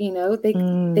church. They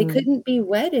Mm, couldn't be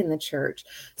wed in the church.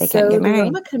 they couldn't So get the married.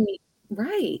 Roma community,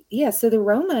 right? Yeah. So the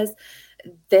Romas,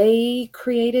 they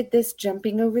created this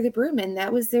jumping over the broom, and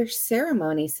that was their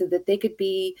ceremony so that they could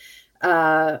be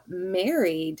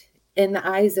married in the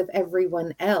eyes of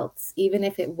everyone else, even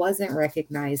if it wasn't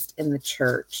recognized in the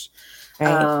church.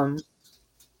 Right. Um,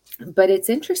 but it's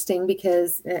interesting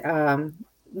because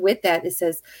with that, it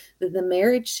says that the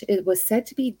marriage, it was said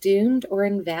to be doomed or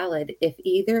invalid if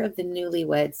either of the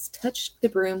newlyweds touched the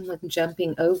broom when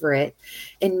jumping over it,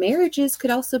 and marriages could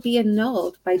also be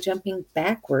annulled by jumping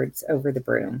backwards over the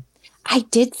broom. I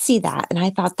did see that, and I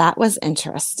thought that was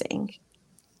interesting.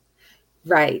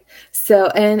 Right. So,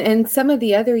 and some of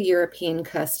the other European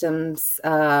customs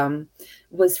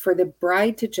was for the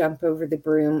bride to jump over the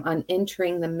broom on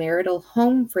entering the marital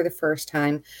home for the first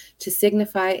time to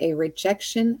signify a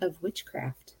rejection of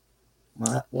witchcraft.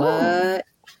 What? Oh, What?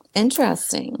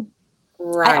 interesting. I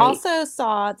Right. also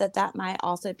saw that might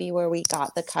also be where we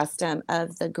got the custom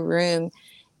of the groom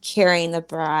carrying the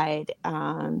bride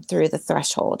through the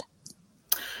threshold.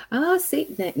 Oh, see,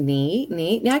 neat,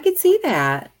 neat. Now I could see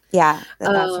that. Yeah,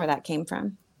 that's where Um, that came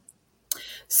from.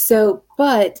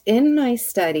 but in my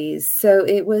studies, so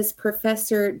it was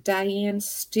Professor Diane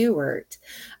Stewart,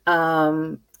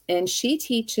 um, and she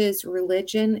teaches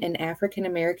religion and African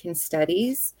American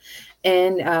studies.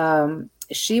 And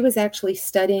she was actually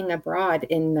studying abroad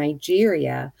in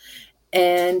Nigeria.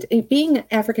 And being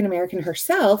African American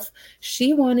herself,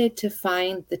 she wanted to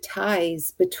find the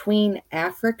ties between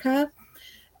Africa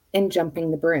and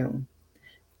jumping the broom.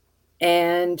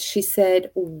 And she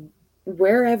said,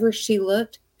 wherever she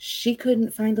looked, she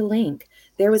couldn't find a link.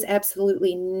 There was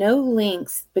absolutely no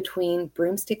links between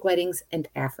broomstick weddings and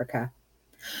Africa.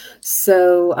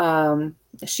 So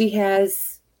she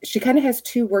kind of has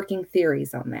two working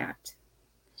theories on that.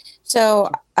 So,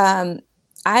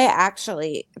 I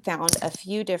actually found a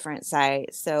few different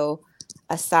sites. So,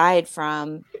 aside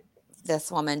from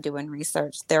this woman doing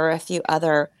research, there are a few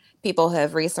other people who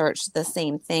have researched the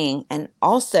same thing and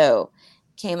also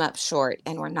came up short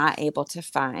and were not able to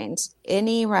find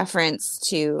any reference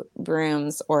to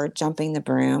brooms or jumping the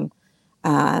broom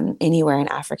anywhere in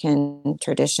African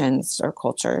traditions or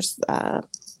cultures.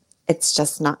 It's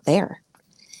just not there.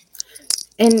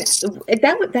 And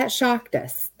that shocked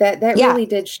us. That Yeah. really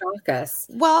did shock us.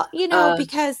 Well, Uh,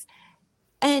 because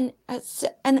and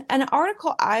an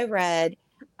article I read,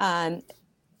 um,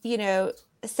 you know,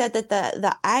 said that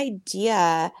the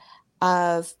idea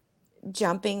of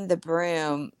jumping the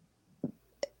broom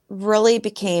really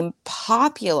became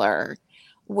popular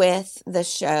with the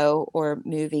show or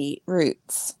movie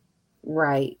Roots.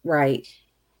 Right, right.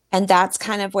 And that's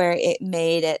kind of where it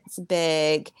made its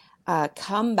big Come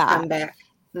comeback, back.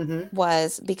 Hmm.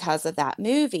 was because of that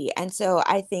movie. And so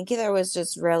I think there was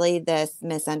just really this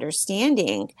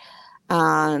misunderstanding,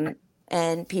 um,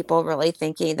 and people really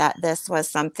thinking that this was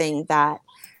something that,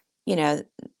 you know,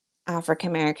 African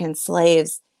American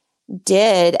slaves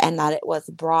did, and that it was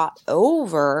brought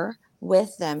over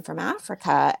with them from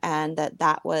Africa, and that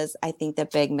that was, I think, the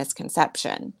big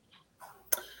misconception.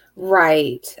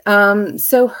 Right.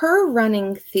 So her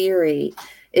running theory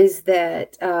is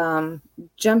that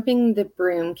jumping the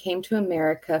broom came to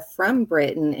America from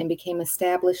Britain and became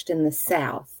established in the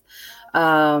South,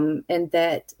 and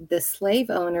that the slave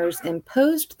owners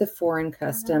imposed the foreign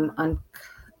custom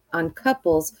on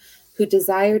couples who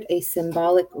desired a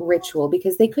symbolic ritual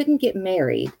because they couldn't get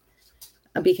married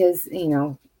because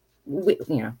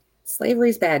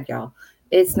slavery's bad, y'all.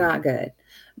 It's not good,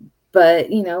 but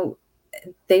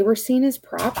they were seen as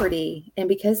property, and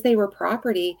because they were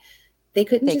property, they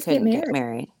couldn't They just get couldn't get married.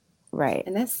 married. Right.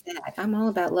 And that's sad. I'm all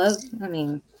about love. I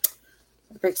mean,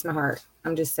 it breaks my heart.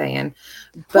 I'm just saying.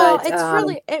 Well, But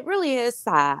it really is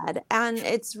sad, and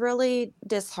it's really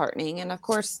disheartening. And of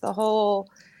course, the whole,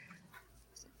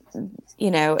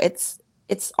 it's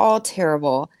all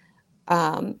terrible.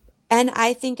 Um, and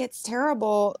I think it's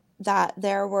terrible that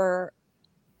there were,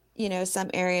 some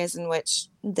areas in which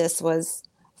this was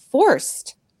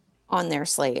forced on their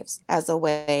slaves as a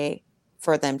way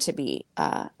for them to be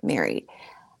married.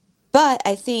 But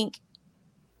I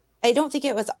don't think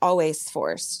it was always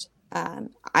forced.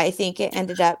 I think it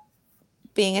ended up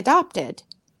being adopted.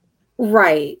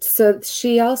 right. So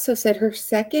she also said her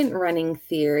second running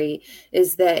theory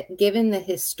is that given the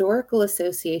historical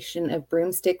association of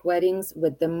broomstick weddings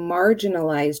with the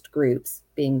marginalized groups,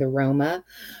 being the Roma,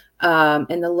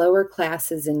 and the lower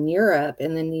classes in Europe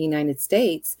and in the United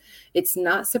States, it's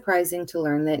not surprising to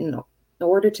learn that in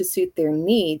order to suit their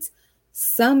needs,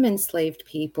 some enslaved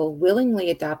people willingly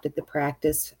adopted the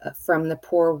practice from the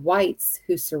poor whites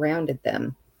who surrounded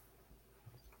them.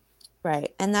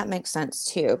 Right. And that makes sense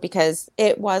too, because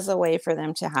it was a way for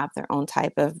them to have their own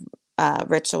type of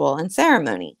ritual and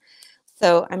ceremony.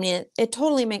 So, I mean, it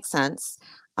totally makes sense.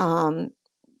 Um,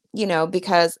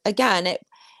 because again,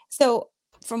 so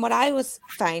from what I was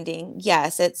finding,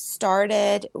 yes, it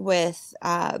started with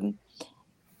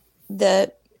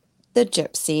the the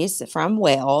gypsies from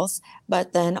Wales,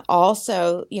 but then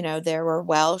also, there were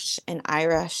Welsh and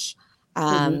Irish, Hmm.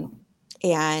 um,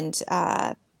 and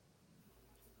uh,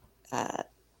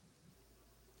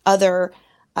 other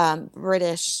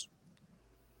British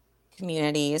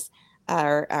communities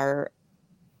are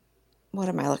what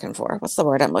am I looking for? What's the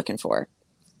word I'm looking for?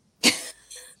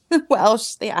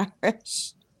 Welsh, the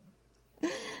Irish.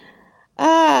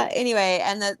 Anyway,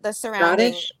 and the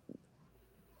surrounding. Scottish?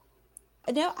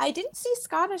 No, I didn't see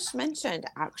Scottish mentioned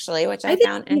actually, which I I didn't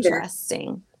found either.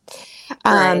 interesting.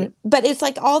 Right. But it's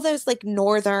like all those like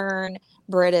northern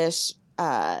British In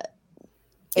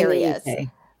the areas, UK.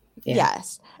 Yeah.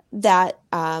 yes, that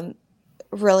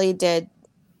really did,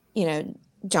 you know,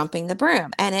 jumping the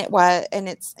broom, and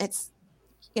it's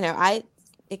I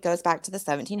it goes back to the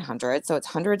 1700s, so it's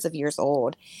hundreds of years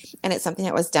old, and it's something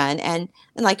that was done, and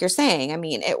like you're saying, I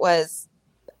mean, it was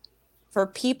for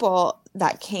people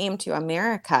that came to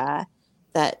America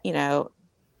that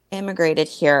immigrated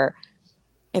here.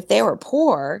 If they were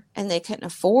poor and they couldn't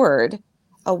afford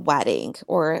a wedding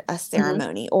or a Hmm.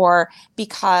 ceremony, or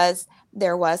because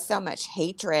there was so much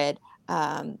hatred,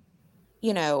 um,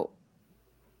 you know,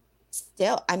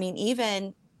 still, I mean,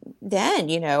 even then,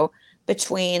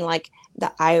 between like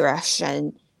the Irish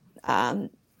and um,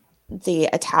 the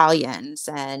Italians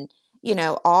and,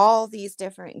 all these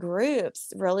different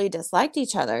groups really disliked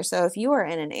each other. So if you were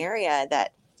in an area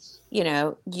that,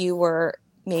 you were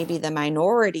maybe the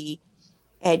minority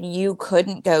and you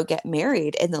couldn't go get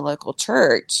married in the local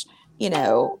church,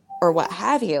 or what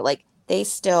have you, like they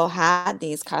still had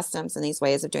these customs and these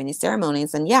ways of doing these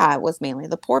ceremonies. And yeah, it was mainly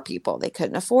the poor people. They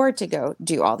couldn't afford to go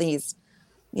do all these,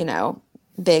 you know,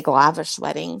 big lavish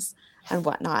weddings and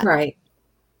whatnot. Right.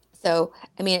 So,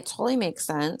 I mean, it totally makes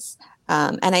sense.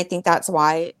 And I think that's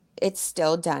why it's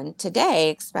still done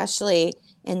today, especially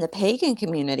in the pagan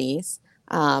communities.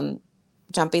 Um,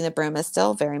 Jumping the broom is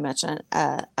still very much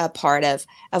a part of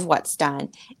what's done.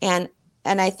 And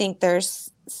and I think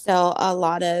there's still a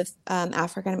lot of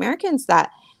African Americans that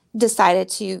decided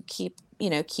to keep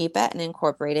it and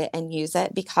incorporate it and use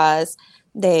it because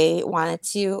they wanted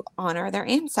to honor their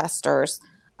ancestors,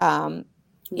 um,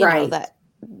 Right.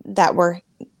 that were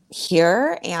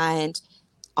here, and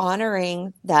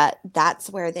honoring that that's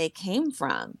where they came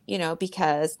from,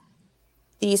 because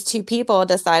these two people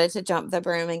decided to jump the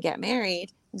broom and get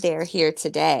married. They're here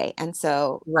today. And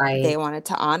so they Right. wanted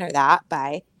to honor that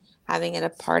by having it a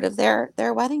part of their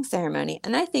wedding ceremony.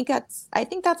 And I think that's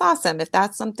awesome if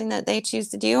that's something that they choose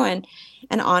to do, and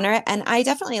honor it. And I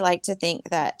definitely like to think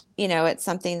that, it's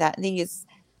something that these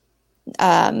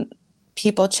um,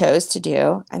 people chose to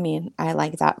do. I mean, I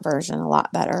like that version a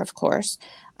lot better, of course.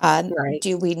 Right.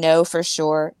 Do we know for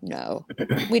sure? No,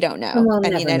 we don't And know. we'll I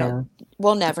mean, never know.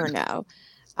 we'll never know.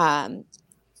 Um,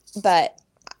 but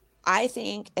I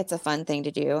think it's a fun thing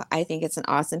to do. I think it's an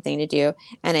awesome thing to do.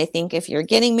 And I think if you're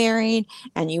getting married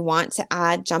and you want to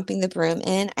add jumping the broom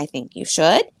in, I think you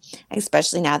should,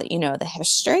 especially now that you know the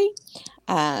history.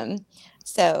 Um,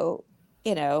 so,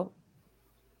 you know,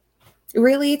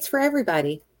 Really, it's for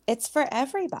everybody. it's for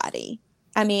everybody.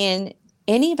 I mean,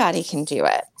 anybody can do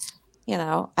it.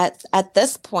 At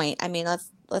this point, I mean,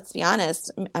 let's be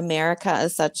honest. America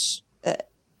is such a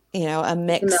The melting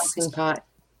mixed, pot.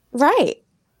 right.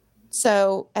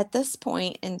 So at this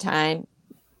point in time,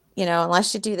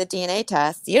 unless you do the DNA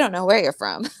test, you don't know where you're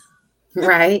from.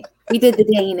 Right. We did the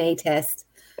DNA test.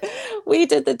 We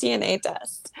did the DNA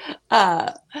test.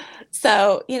 Uh,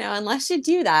 so, unless you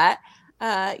do that,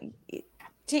 uh,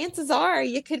 chances are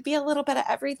you could be a little bit of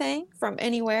everything from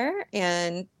anywhere.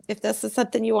 And if this is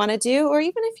something you want to do, or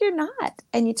even if you're not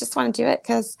and you just want to do it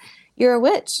because you're a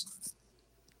witch,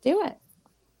 do it.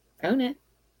 Own it.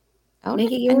 Own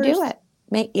Make it it and do yours. it.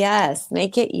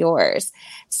 Make it yours.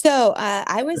 So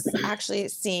I was actually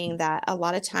seeing that a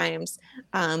lot of times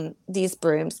these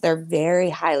brooms, they're very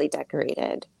highly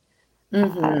decorated.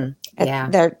 Mm-hmm. Yeah.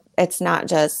 It's not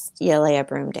just you lay a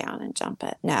broom down and jump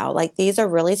it. No, like these are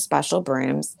really special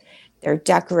brooms. They're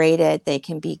decorated. They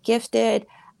can be gifted.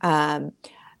 Um,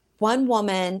 One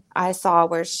woman I saw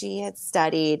where she had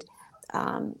studied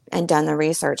and done the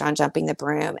research on jumping the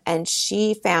broom, and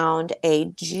she found a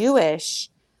Jewish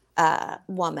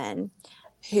woman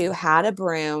who had a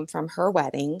broom from her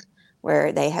wedding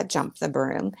where they had jumped the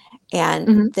broom. And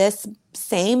Hmm. this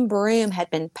same broom had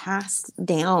been passed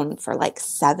down for like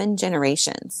 7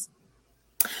 generations.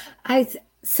 I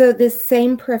so this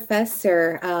same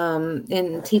professor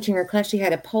in teaching her class, she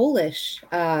had a Polish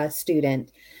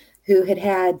student who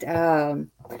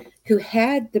who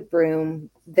had the broom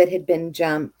that had been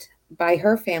jumped by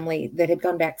her family that had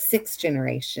gone back 6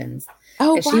 generations.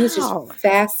 Oh, And she was just wow.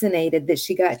 fascinated that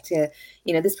she got to,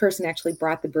 this person actually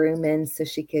brought the broom in so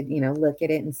she could, look at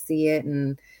it and see it.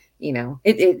 And,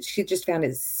 she just found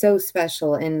it so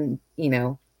special. And,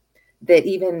 that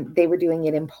even they were doing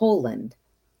it in Poland.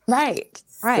 Right.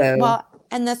 Right. So, Well,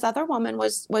 and this other woman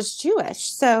was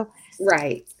Jewish. So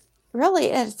right, really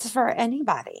it's for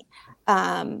anybody.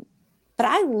 Um, but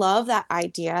I love that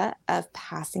idea of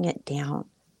passing it down.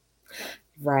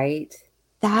 right,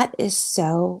 That is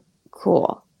so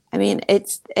cool. I mean,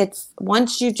 it's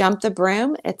once you jump the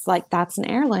broom, it's like that's an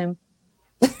heirloom.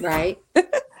 right.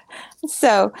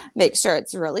 So make sure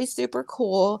it's really super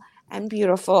cool and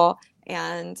beautiful,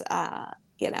 and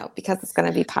because it's going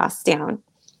to be passed down, and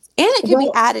it could be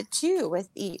Well, added to with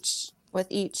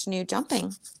each new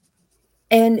jumping.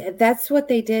 and that's what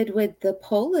they did with the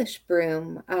Polish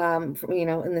broom,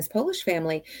 in this Polish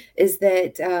family, is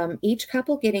that each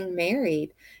couple getting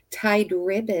married tied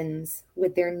ribbons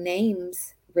with their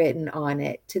names written on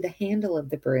it to the handle of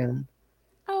the broom.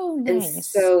 Oh, And nice.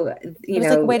 so, It was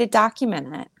like a way to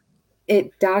document it.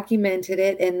 it documented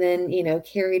it and then,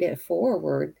 carried it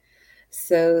forward.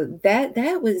 So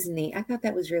that was neat. I thought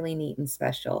that was really neat and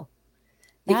special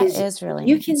That because is really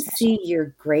you neat and can see special. your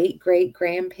great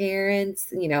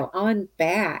grandparents, on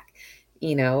back,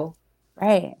 you know,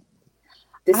 Right.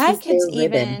 this I was could their ribbon.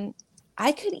 even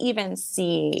I could even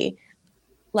see,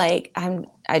 like,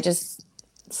 I just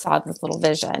saw this little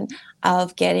vision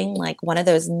of getting like one of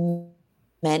those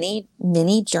many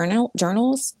mini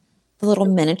journals, the little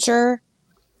miniature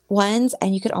ones,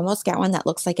 and you could almost get one that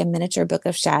looks like a miniature book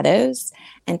of shadows,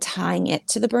 and tying it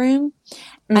to the broom,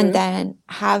 and Hmm. then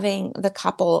having the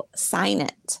couple sign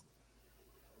it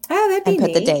Oh, that'd and be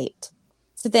put the neat. date.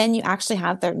 So then you actually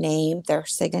have their name, their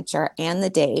signature, and the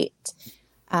date.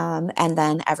 And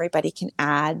then everybody can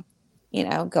add,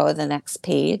 go to the next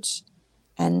page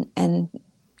and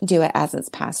do it as it's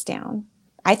passed down.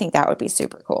 I think that would be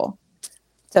super cool.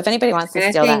 So if anybody wants to And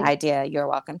I steal that think, idea, you're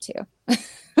welcome to.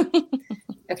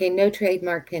 okay, no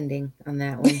trademark pending on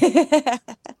that one.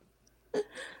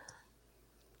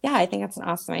 Yeah, I think that's an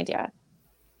awesome idea.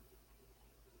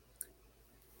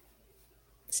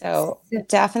 So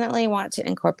definitely want to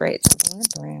incorporate something in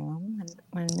the broom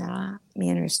when me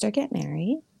and Rooster get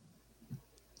married.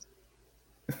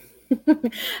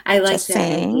 I like Just that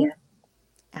saying. idea.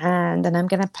 And then I'm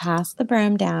going to pass the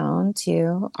broom down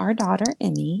to our daughter,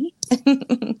 Emmy,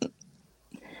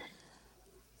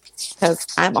 because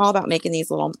I'm all about making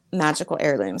these little magical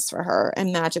heirlooms for her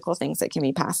and magical things that can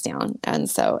be passed down. And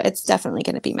so it's definitely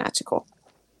going to be magical.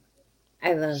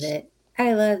 I love it.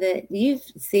 I love it. You've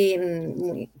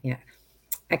seen, yeah,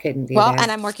 I couldn't do Well, and that.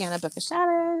 I'm working on a book of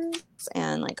shadows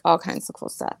and like all kinds of cool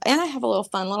stuff. And I have a little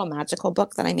fun little magical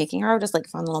book that I'm making her, just like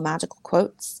fun little magical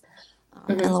quotes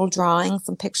and Hmm. little drawings,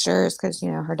 some pictures, because,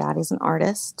 her daddy's an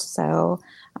artist. So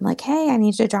I'm like, hey, I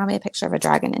need you to draw me a picture of a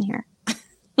dragon in here.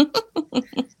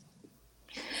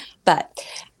 But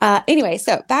anyway,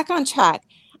 so back on track.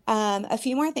 A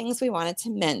few more things we wanted to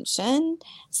mention.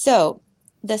 So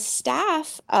the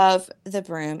staff of the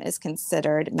broom is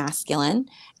considered masculine,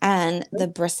 and the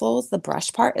bristles, the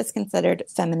brush part, is considered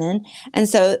feminine. And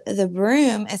so the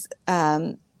broom is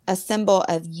a symbol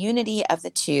of unity of the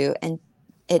two, and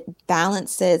it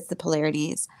balances the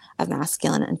polarities of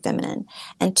masculine and feminine.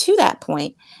 And to that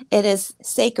point, it is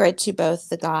sacred to both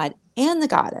the god and the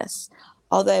goddess.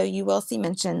 Although you will see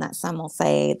mention that some will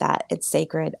say that it's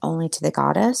sacred only to the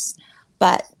goddess,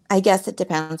 but I guess it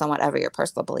depends on whatever your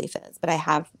personal belief is. But I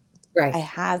Right.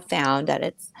 have found that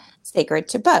it's sacred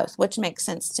to both, which makes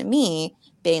sense to me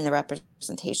being the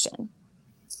representation.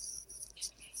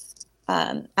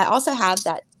 I also have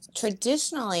that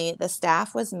traditionally the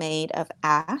staff was made of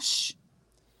ash.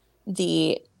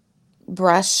 The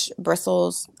brush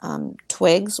bristles,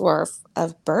 twigs were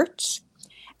of birch,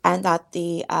 and that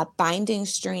the binding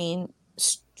string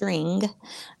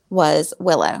was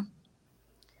willow.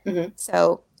 Hmm.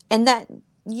 So, and that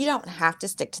you don't have to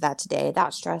stick to that today.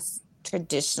 That's just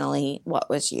traditionally what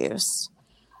was used.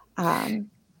 Um,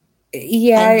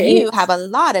 Yeah, and you have it's a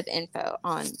lot of info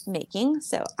on making,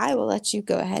 so I will let you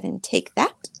go ahead and take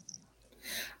that.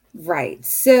 right.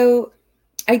 So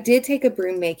I did take a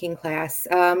broom making class.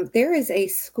 There is a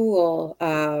school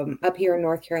up here in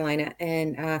North Carolina,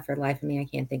 and for the life of me, I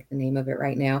can't think of the name of it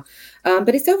right now.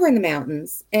 But it's over in the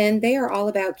mountains, and they are all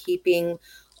about keeping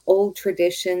old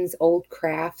traditions, old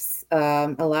crafts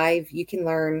alive. You can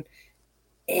learn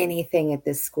anything at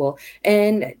this school.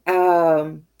 And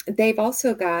they've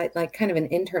also got like kind of an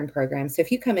intern program. So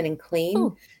if you come in and clean,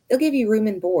 Oh, they'll give you room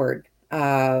and board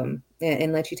and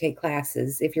let you take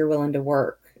classes if you're willing to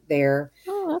work there,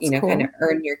 oh, that's kind of cool.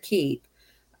 earn your keep.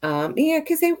 Yeah,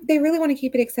 because they really want to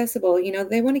keep it accessible.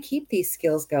 They want to keep these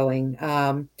skills going.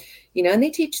 And they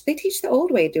teach the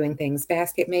old way of doing things: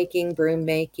 basket making, broom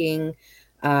making,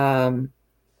 um,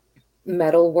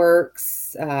 metal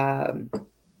works,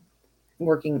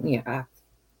 working.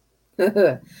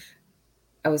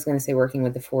 I was going to say working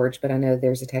with the forge, but I know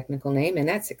there's a technical name, and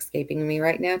that's escaping me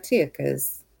right now too.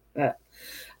 Because,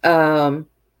 um,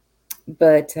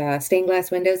 but stained glass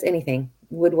windows, anything,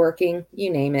 woodworking, you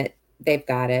name it, they've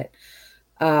got it.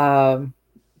 Um,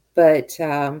 but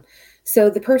so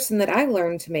the person that I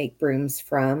learned to make brooms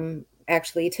from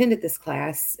actually attended this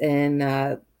class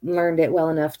and learned it well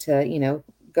enough to,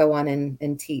 go on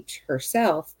and teach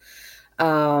herself.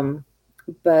 Um,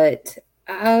 but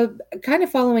kind of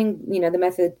following, the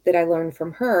method that I learned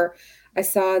from her, I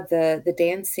saw the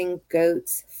Dancing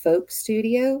Goats Folk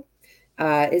Studio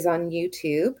is on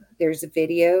YouTube. There's a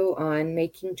video on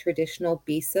making traditional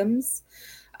besoms.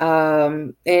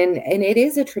 And it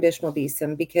is a traditional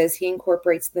besom because he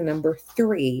incorporates the number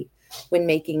three when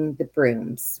making the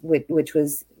brooms, which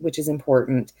is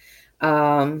important.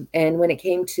 And when it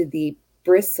came to the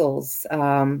bristles,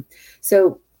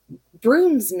 so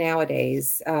brooms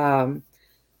nowadays,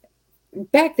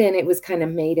 back then it was kind of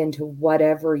made into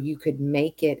whatever you could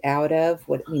make it out of,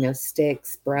 what,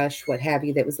 sticks, brush, what have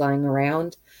you, that was lying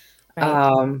around. Right.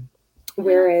 um,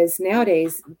 Whereas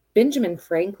nowadays Benjamin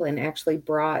Franklin actually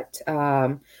brought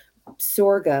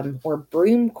sorghum or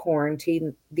broom corn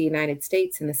to the United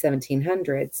States in the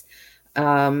 1700s,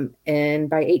 and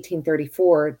by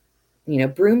 1834,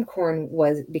 broom corn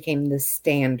became the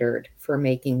standard for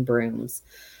making brooms.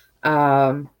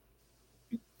 um,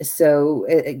 so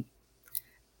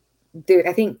there,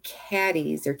 I think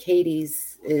Caddy's or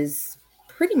Katie's is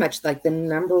pretty much like the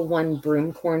number one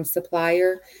broom corn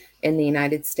supplier in the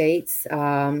United States,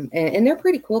 and they're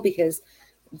pretty cool because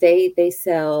they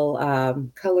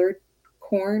sell colored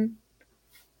corn.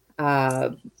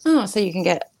 Uh, Oh, so you can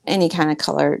get any kind of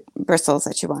colored bristles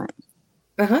that you want.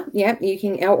 yeah, you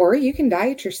can, or you can dye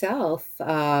it yourself. There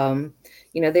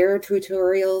are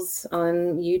tutorials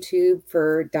on YouTube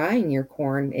for dyeing your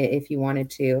corn if you wanted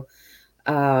to.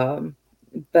 Um,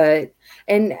 But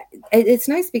and it's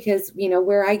nice because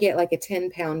where I get like a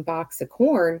 10-pound box of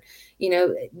corn, you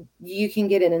know you can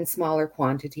get it in smaller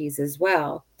quantities as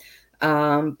well.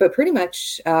 But pretty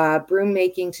much broom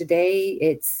making today,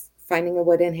 it's finding a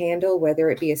wooden handle, whether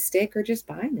it be a stick or just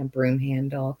buying a broom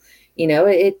handle.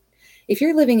 It if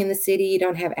you're living in the city, you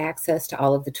don't have access to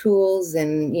all of the tools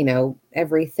and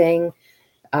everything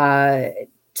uh,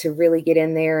 to really get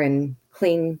in there and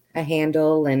clean a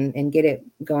handle and get it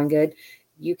going good.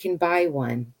 You can buy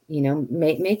one,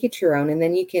 make it your own, and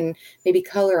then you can maybe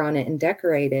color on it and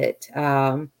decorate it.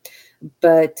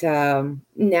 But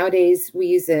nowadays we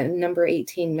use a number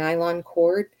 18 nylon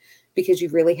cord because you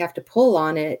really have to pull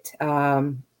on it.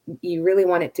 You really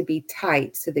want it to be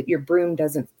tight so that your broom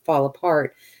doesn't fall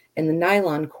apart. And the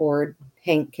nylon cord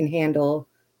can handle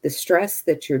the stress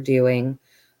that you're doing.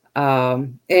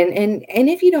 And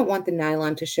if you don't want the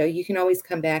nylon to show, you can always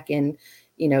come back and,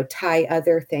 tie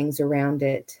other things around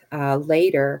it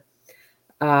later.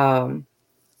 Um,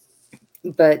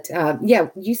 but yeah,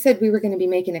 you said we were going to be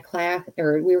making a class,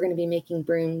 or we were going to be making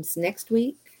brooms next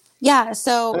week Yeah,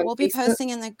 so on we'll be Facebook. posting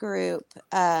in the group.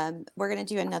 We're going to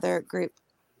do another group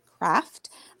craft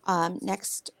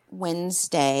next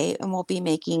Wednesday, and we'll be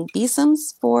making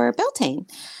besoms for Beltane.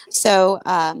 So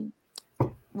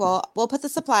we'll put the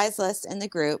supplies list in the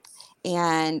group,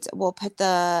 and we'll put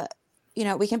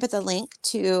we can put the link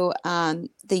to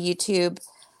the YouTube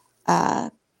uh,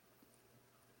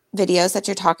 videos that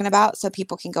you're talking about so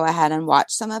people can go ahead and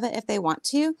watch some of it if they want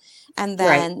to, and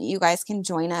Right. then you guys can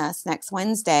join us next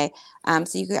Wednesday,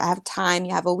 so you have time,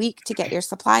 you have a week to get your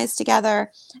supplies together,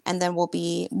 and then we'll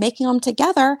be making them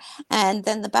together, and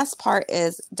then the best part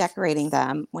is decorating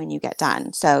them when you get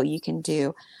done. So you can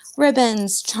do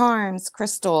ribbons, charms,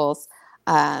 crystals,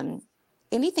 um,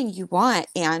 anything you want,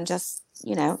 and just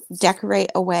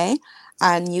decorate away.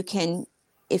 You can,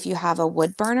 if you have a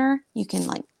wood burner, you can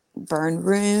like burn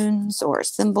runes or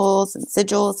symbols and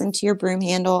sigils into your broom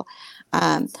handle.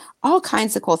 Um, all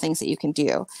kinds of cool things that you can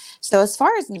do. So as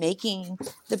far as making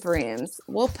the brooms,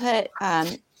 we'll put a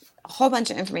whole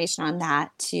bunch of information on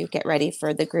that to get ready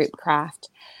for the group craft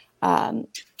um,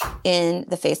 in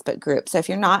the Facebook group. So if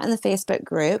you're not in the Facebook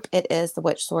group, it is the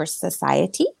Witch Source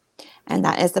Society, and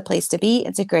that is the place to be.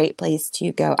 It's a great place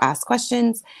to go ask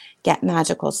questions, get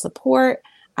magical support,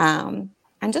 and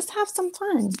just have some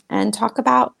fun and talk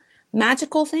about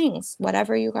magical things,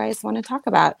 whatever you guys want to talk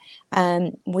about.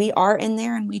 We are in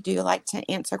there and we do like to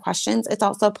answer questions. It's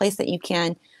also a place that you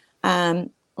can um,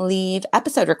 leave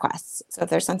episode requests. So if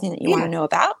there's something that you want to Yeah. know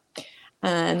about,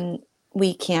 um,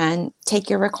 we can take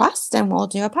your request and we'll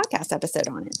do a podcast episode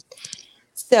on it.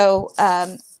 So,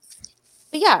 but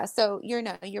yeah, so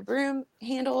your broom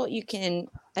handle, you can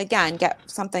again get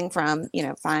something from,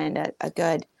 find a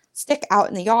good stick out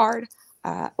in the yard,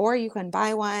 or you can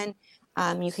buy one.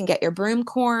 You can get your broom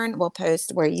corn. We'll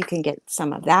post where you can get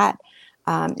some of that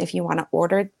if you want to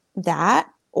order that,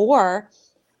 or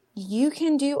you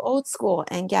can do old school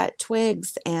and get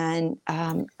twigs and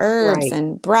herbs Right.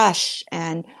 and brush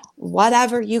and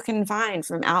whatever you can find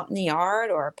from out in the yard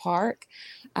or a park,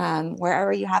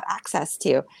 wherever you have access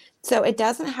to. So it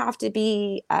doesn't have to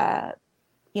be,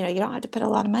 you don't have to put a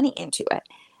lot of money into it.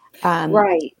 Um,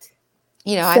 Right.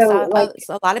 I So saw like,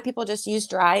 a lot of people just use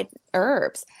dried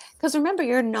herbs because remember,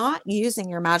 you're not using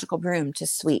your magical broom to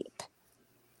sweep.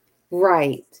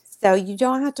 right. So you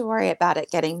don't have to worry about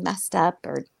it getting messed up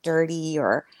or dirty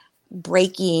or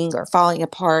breaking or falling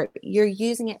apart. You're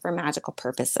using it for magical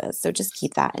purposes. So just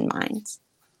keep that in mind.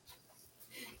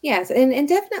 Yes, and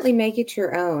definitely make it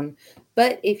your own.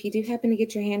 But if you do happen to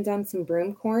get your hands on some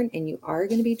broom corn and you are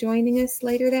going to be joining us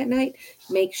later that night,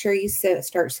 make sure you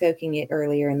start soaking it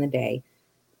earlier in the day.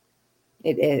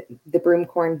 The broom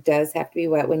corn does have to be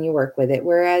wet when you work with it.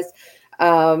 Whereas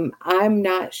I'm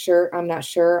not sure. I'm not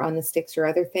sure on the sticks or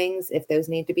other things if those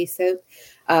need to be soaked.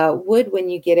 Wood, when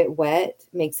you get it wet,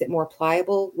 makes it more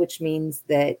pliable, which means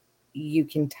that you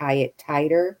can tie it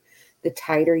tighter. The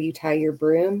tighter you tie your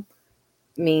broom,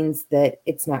 means that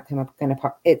it's not going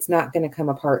to come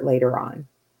apart later on,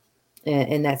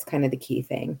 and that's kind of the key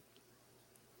thing.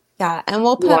 Yeah. And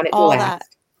we'll You put want it to all that,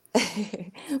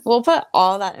 last. we'll put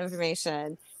all that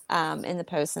information in the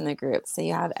post in the group. So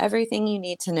you have everything you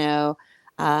need to know,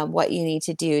 what you need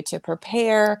to do to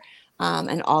prepare,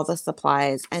 and all the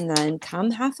supplies. And then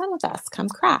come have fun with us, come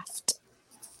craft.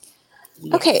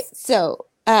 Okay, Yes. so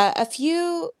did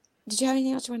you have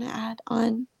anything else you want to add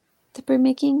on the broom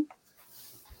making?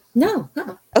 No.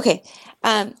 Uh-uh. Okay,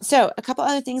 so a couple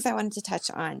other things I wanted to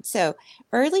touch on. So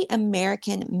early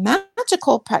American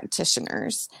magical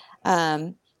practitioners,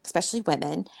 especially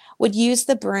women, would use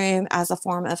the broom as a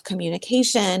form of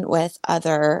communication with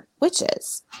other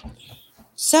witches.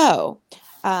 So,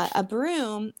 a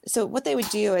broom, so what they would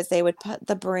do is they would put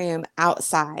the broom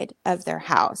outside of their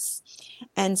house.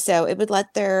 And so it would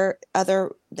let they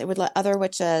would let other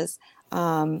witches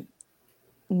um,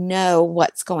 know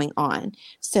what's going on.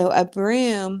 So a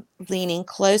broom leaning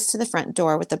close to the front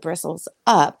door with the bristles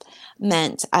up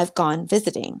meant I've gone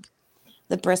visiting.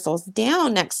 The bristles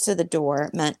down next to the door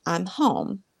meant I'm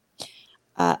home.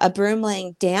 A broom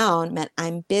laying down meant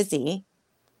I'm busy.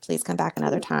 Please come back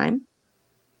another time,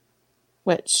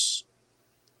 which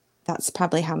that's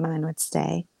probably how mine would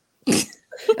stay. Because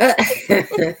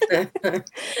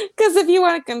if you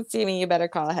want to come see me, you better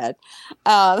call ahead.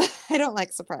 I don't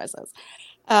like surprises.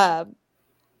 Um,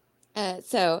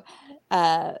 so,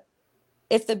 uh,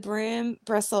 if the broom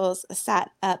bristles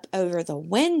sat up over the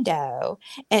window,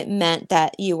 it meant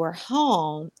that you were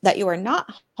home, that you were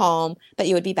not home, but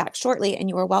you would be back shortly and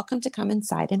you were welcome to come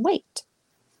inside and wait.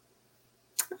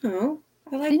 Oh,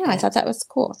 I I like know, I that. thought that was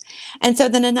cool. And so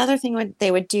then another thing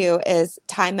they would do is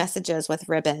tie messages with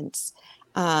ribbons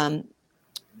um,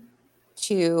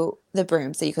 to the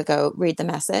broom so you could go read the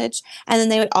message. And then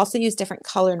they would also use different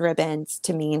colored ribbons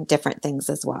to mean different things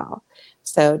as well.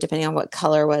 So depending on what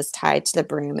color was tied to the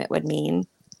broom, it would mean,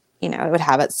 it would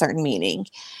have a certain meaning.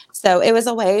 So it was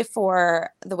a way for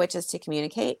the witches to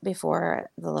communicate before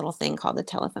the little thing called the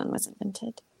telephone was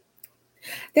invented.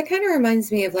 That kind of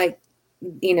reminds me of like,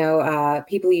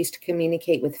 people used to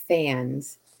communicate with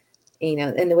fans,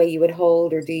 and the way you would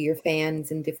hold or do your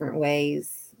fans in different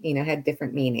ways, had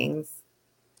different meanings.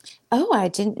 Oh, I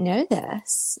didn't know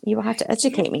this. You will have to Yeah.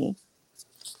 educate me.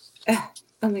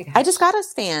 Oh my I just gosh. got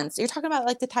us fans. You're talking about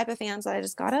like the type of fans that I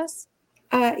just got us?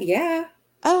 Yeah.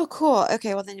 Oh, cool.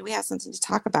 Okay, well, then we have something to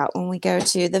talk about when we go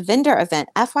to the vendor event.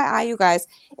 FYI, you guys,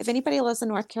 if anybody lives in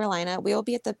North Carolina, we will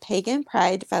be at the Pagan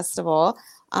Pride Festival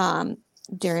um,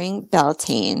 during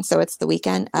Beltane. So it's the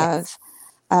weekend Yes.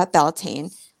 of Beltane.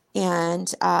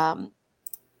 And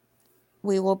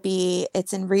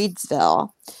it's in Reedsville.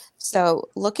 So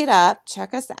look it up,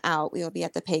 check us out. We will be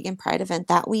at the Pagan Pride event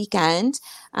that weekend.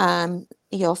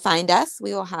 You'll find us.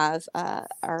 We will have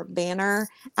our banner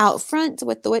out front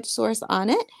with the Witch Source on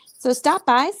it. So stop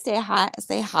by, say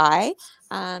hi,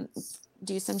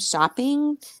 do some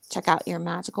shopping, check out your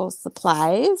magical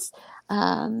supplies,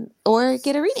 or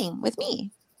get a reading with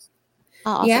me.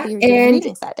 I'll also Yeah. be doing And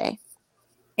readings that day.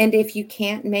 and if you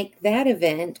can't make that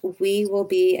event, we will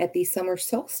be at the Summer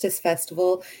Solstice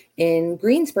Festival in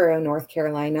Greensboro, North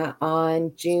Carolina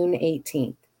on June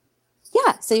 18th.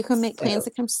 Yeah, so you can make plans So,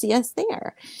 to come see us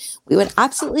there. We would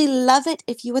absolutely love it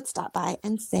if you would stop by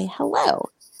and say hello.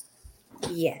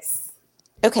 yes.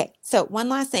 Okay, so one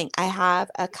last thing. I have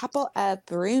a couple of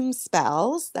broom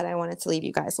spells that I wanted to leave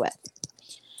you guys with.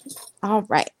 All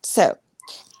right, so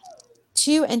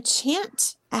to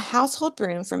enchant a household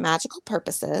broom for magical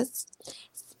purposes,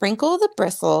 sprinkle the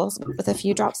bristles with a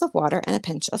few drops of water and a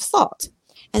pinch of salt,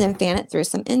 and then fan it through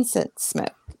some incense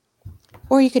smoke.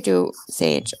 Or you could do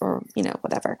sage or,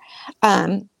 whatever.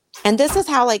 Um, and this is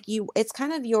how it's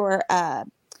kind of your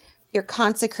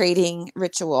consecrating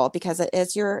ritual because it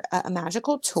is your a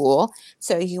magical tool.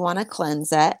 So you want to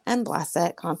cleanse it and bless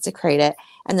it, consecrate it,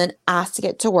 and then ask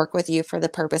it to work with you for the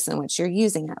purpose in which you're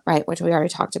using it, right? Which we already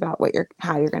talked about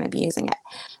how you're going to be using it.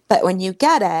 But when you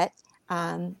get it,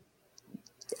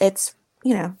 it's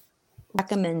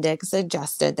recommended,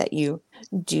 suggested that you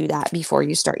do that before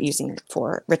you start using it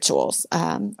for rituals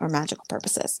or magical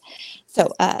purposes.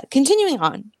 So continuing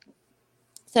on.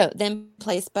 So then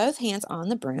place both hands on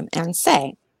the broom and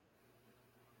say,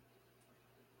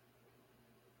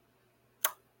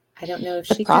 I don't know if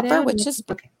the she cut proper out. witch's.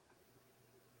 Okay.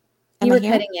 Am You I were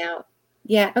here? cutting out.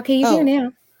 Yeah. Okay. You're here Oh,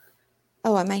 now.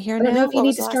 oh, am I here I don't know now? if you What need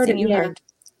was to the last start thing it. you Yeah.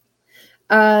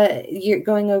 heard? You're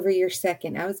going over your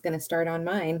second. I was going to start on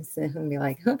mine and be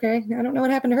like, okay, I don't know what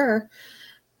happened to her.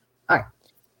 All right.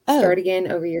 Start Oh,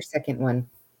 again over your second one.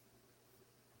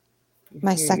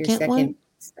 my Your second second. one?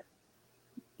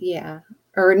 Yeah.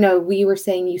 Or no, we were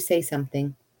saying you say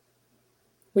something.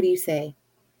 What do you say?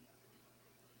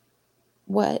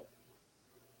 What?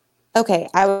 Okay,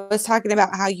 I was talking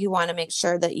about how you want to make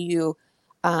sure that you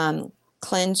um,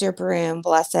 cleanse your broom,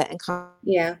 bless it, and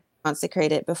Yeah.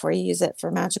 consecrate it before you use it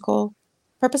for magical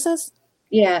purposes.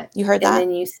 Yeah. You heard And that?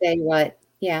 then you say what?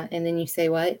 Yeah. And then you say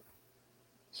what?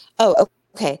 Oh,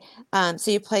 okay.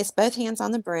 So you place both hands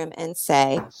on the broom and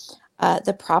say,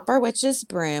 the proper witch's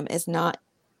broom is not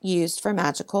used for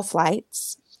magical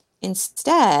flights.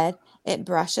 Instead, it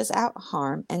brushes out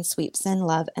harm and sweeps in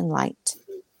love and light.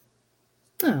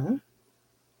 Oh,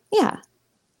 Yeah.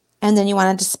 And And then you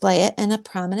want to display it in a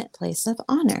prominent place of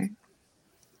honor.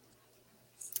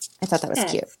 I thought that was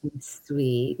cute. That's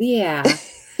sweet. Yeah.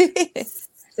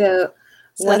 So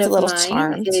So one that's a of little mine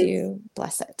charm is to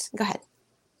bless it. Go ahead.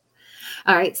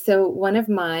 all right. So one of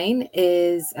mine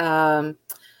is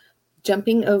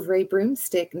jumping over a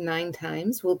broomstick 9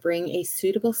 times will bring a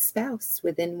suitable spouse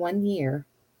within 1 year.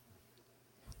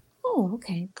 Oh,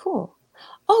 okay, cool.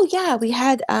 Oh yeah, we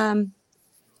had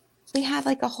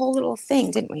like a whole little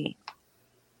thing, didn't we?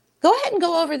 Go ahead and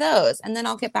go over those, and then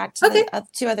I'll get back to Okay. the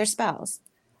 2 other spells.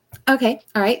 Okay.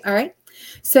 All right. All right.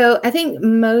 So I think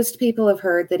most people have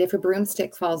heard that if a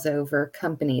broomstick falls over,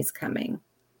 company's coming.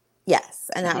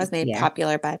 Yes, and I that think, was made yeah.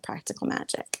 popular by Practical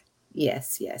Magic.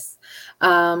 Yes. Yes.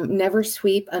 Never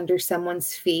sweep under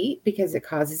someone's feet because it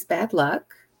causes bad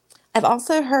luck. I've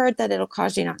also heard that it'll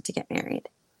cause you not to get married.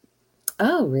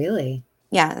 Oh, really?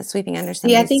 Yeah, sweeping under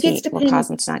See, I somebody's think it's feet will cause depend.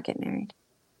 them to not get married.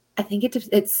 I think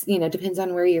it's depends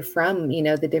on where you're from.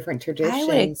 The different I would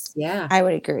traditions. Yeah. I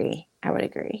would agree. I would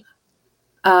agree.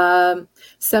 Um,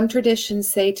 some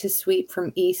traditions say to sweep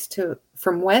from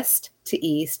west to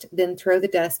east, then throw the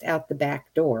dust out the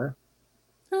back door.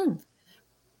 Hmm.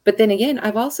 But then again,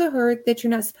 I've also heard that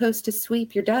you're not supposed to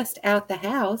sweep your dust out the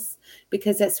house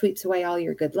because that sweeps away all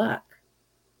your good luck.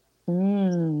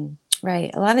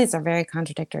 Right. A lot of these are very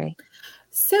contradictory.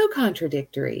 So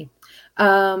contradictory.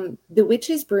 The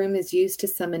witch's broom is used to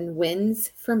summon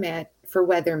winds for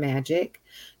weather magic.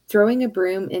 Throwing a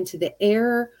broom into the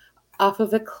air off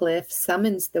of a cliff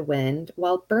summons the wind,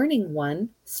 while burning one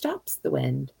stops the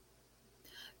wind.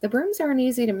 The brooms aren't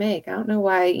easy to make. I don't know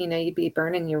why, you'd be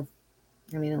burning your,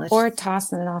 unless, Or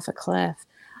tossing it off a cliff.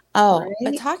 Oh,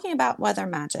 but right? talking about weather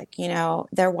magic,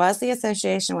 there was the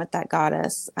association with that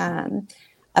goddess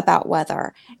about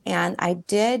weather. And I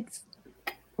did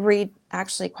read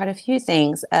actually quite a few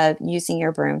things of using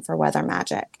your broom for weather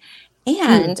magic. Mm.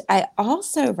 And I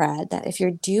also read that if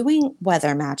you're doing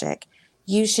weather magic,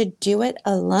 you should do it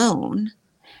alone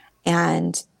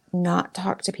and not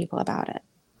talk to people about it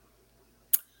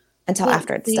until Well,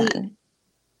 after it's see, done.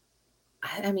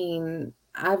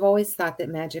 I've always thought that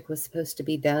magic was supposed to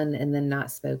be done and then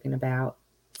not spoken about.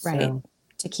 Right. So,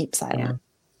 To keep yeah. silent.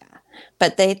 Yeah.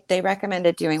 But they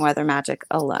recommended doing weather magic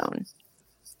alone.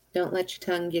 Don't let your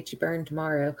tongue get you burned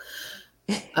tomorrow.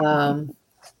 Um,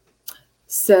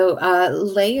 so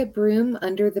lay a broom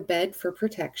under the bed for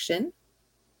protection.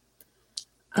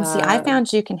 And see, I Uh,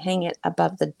 found you can hang it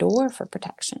above the door for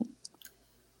protection.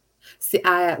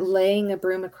 laying a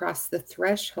broom across the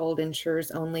threshold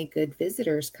ensures only good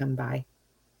visitors come by.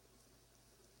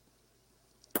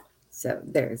 So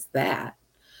there's that.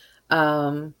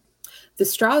 Um, the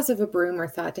straws of a broom are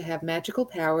thought to have magical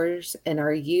powers and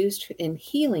are used in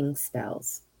healing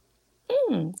spells.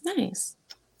 Nice.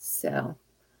 So,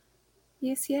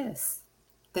 yes, yes.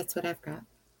 That's what I've got.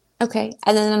 Okay.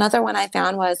 And then another one I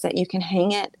found was that you can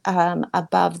hang it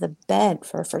above the bed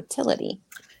for fertility.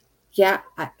 Yeah,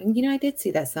 I did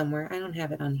see that somewhere. I don't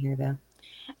have it on here though.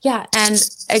 Yeah. And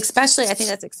especially, I think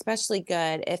that's especially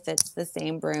good if it's the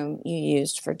same broom you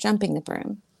used for jumping the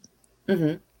broom.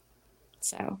 Hmm.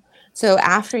 So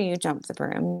after you jump the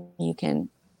broom, you can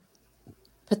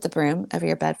put the broom over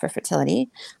your bed for fertility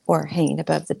or hang it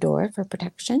above the door for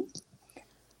protection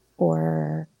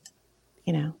or,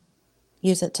 you know,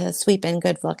 use it to sweep in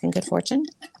good luck and good fortune.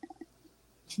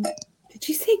 Did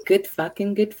you say good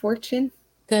fucking good fortune?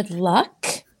 Good luck.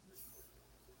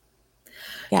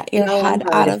 Get your Y'all, I'm head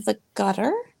hard out of. of the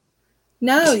gutter.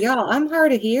 No, y'all, I'm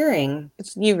hard of hearing.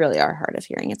 You really are hard of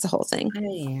hearing. It's a whole thing. I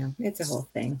am. It's a whole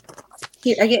thing.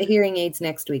 Here, I get hearing aids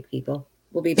next week, people.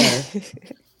 We'll be better.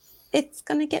 It's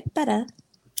going to get better.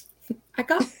 I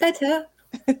got better.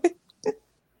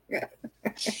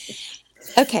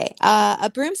 Okay, a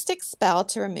broomstick spell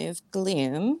to remove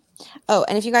gloom. Oh,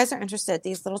 and if you guys are interested,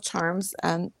 these little charms,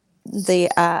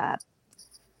 the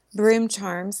broom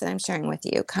charms that I'm sharing with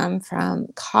you come from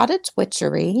Cottage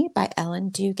Witchery by Ellen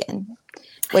Dugan,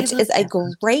 I which love is a that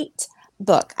one. great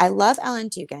book. I love Ellen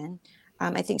Dugan.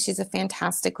 I think she's a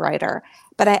fantastic writer,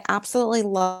 but I absolutely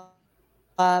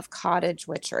love Cottage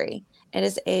Witchery. It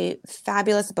is a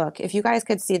fabulous book. If you guys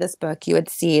could see this book, you would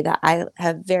see that I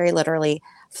have very literally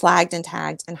flagged and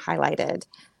tagged and highlighted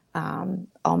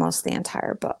almost the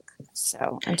entire book.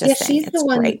 So I'm Yeah, just saying it's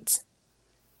great.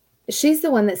 she's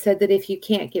the one that said that if you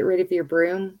can't get rid of your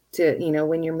broom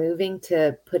when you're moving,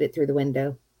 to put it through the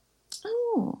window.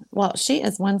 Oh, well, she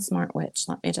is one smart witch,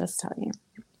 let me just tell you.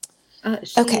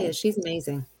 She Okay. is. She's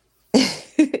amazing.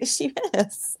 She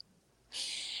is.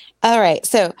 All right.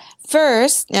 So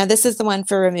first, now this is the one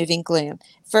for removing gloom.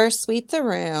 First, sweep the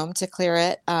room to clear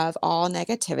it of all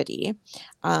negativity.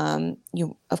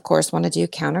 You, of course, want to do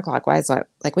counterclockwise,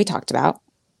 like we talked about.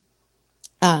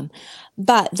 Um,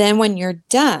 but then when you're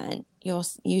done,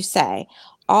 you say,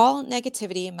 all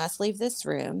negativity must leave this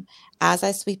room as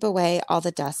I sweep away all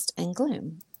the dust and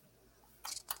gloom.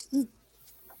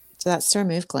 So that's to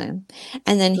remove gloom.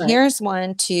 And then Right. here's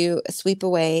one to sweep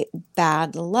away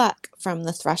bad luck from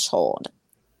the threshold.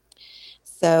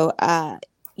 So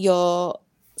you'll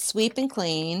sweep and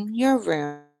clean your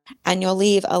room and you'll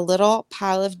leave a little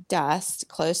pile of dust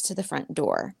close to the front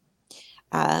door.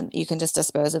 You can just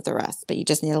dispose of the rest, but you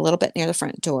just need a little bit near the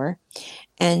front door.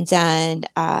 And then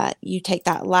you take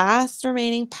that last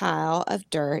remaining pile of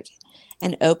dirt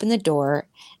and open the door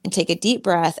and take a deep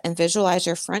breath and visualize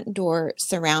your front door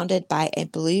surrounded by a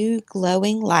blue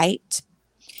glowing light.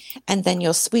 And then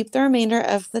you'll sweep the remainder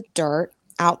of the dirt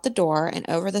out the door and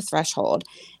over the threshold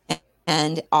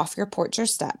and off your porch or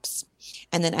steps.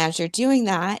 And then as you're doing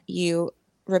that, you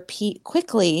repeat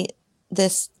quickly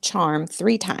this charm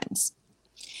 3 times.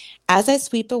 As I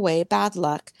sweep away bad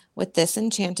luck with this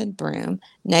enchanted broom,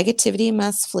 negativity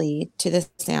must flee to the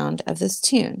sound of this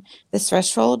tune. This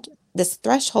threshold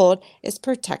is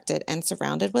protected and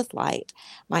surrounded with light.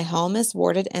 My home is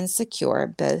warded and secure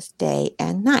both day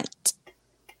and night.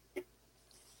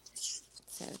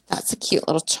 So that's a cute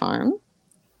little charm.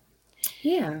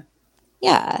 Yeah.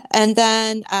 Yeah. And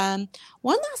then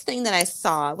one last thing that I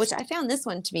saw, which I found this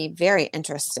one to be very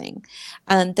interesting.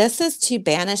 This is to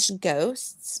banish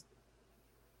ghosts.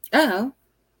 Oh,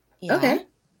 Yeah. okay.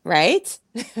 Right?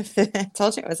 I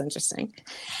told you it was interesting.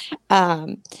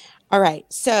 Um, all right.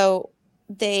 So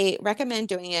they recommend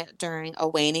doing it during a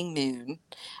waning moon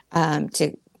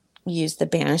to use the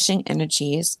banishing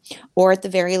energies, or at the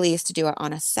very least to do it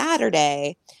on a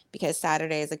Saturday because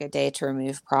Saturday is a good day to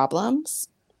remove problems.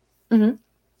 Hmm.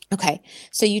 Okay,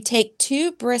 so you take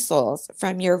 2 bristles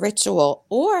from your ritual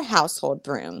or household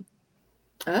broom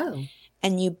Oh.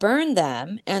 and you burn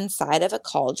them inside of a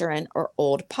cauldron or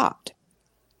old pot.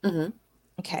 Hmm.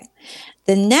 Okay,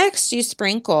 the next you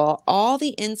sprinkle all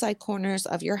the inside corners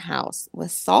of your house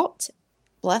with salt,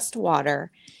 blessed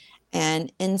water,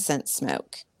 and incense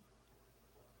smoke.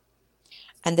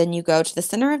 And then you go to the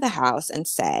center of the house and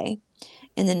say,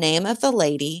 in the name of the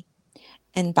lady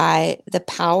and by the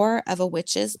power of a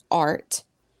witch's art,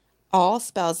 all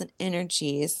spells and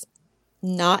energies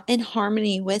not in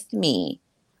harmony with me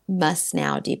must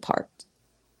now depart.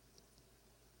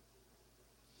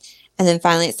 And then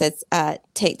finally it says,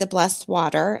 take the blessed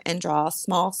water and draw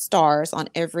small stars on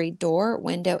every door,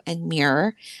 window, and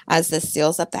mirror as this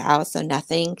seals up the house so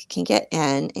nothing can get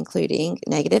in, including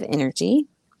negative energy.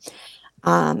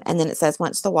 And then it says,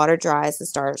 once the water dries, the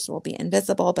stars will be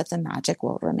invisible, but the magic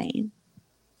will remain.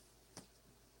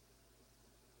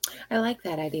 I like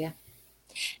that idea.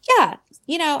 Yeah,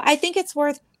 I think it's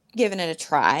worth giving it a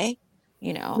try.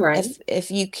 Right.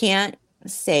 If you can't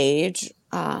sage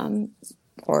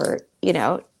or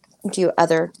do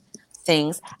other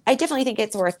things, I definitely think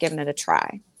it's worth giving it a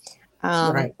try.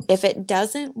 Right. If it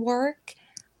doesn't work,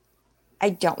 I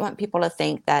don't want people to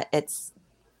think that it's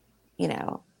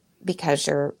because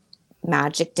your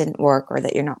magic didn't work or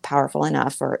that you're not powerful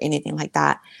enough or anything like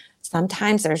that.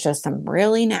 Sometimes there's just some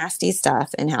really nasty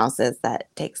stuff in houses that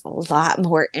takes a lot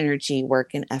more energy,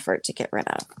 work, and effort to get rid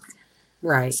of.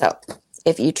 Right. So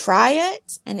if you try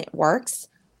it and it works,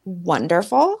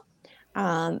 wonderful.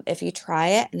 If you try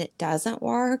it and it doesn't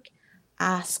work,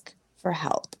 ask for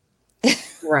help.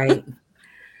 Right.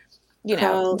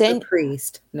 Call the Then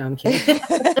priest. No, I'm kidding.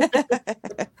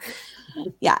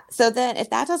 yeah. So then if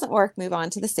that doesn't work, move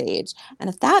on to the sage. And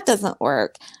if that doesn't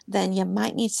work, then you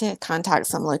might need to contact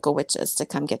some local witches to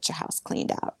come get your house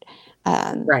cleaned out.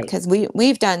 Right. Because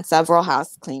we've done several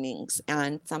house cleanings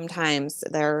and sometimes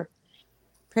they're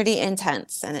pretty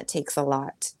intense and it takes a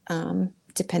lot,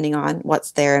 depending on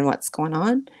what's there and what's going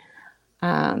on.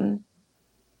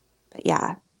 But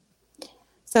yeah.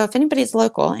 So if anybody's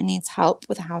local and needs help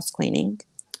with a house cleaning,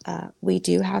 we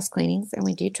do house cleanings and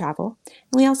we do travel.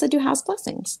 And we also do house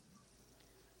blessings.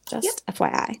 Yep. Just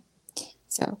FYI.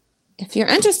 So if you're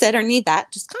interested or need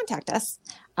that, just contact us.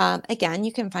 Again,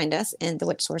 you can find us in the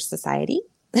Witch Source Society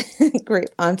group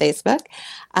on Facebook.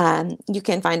 You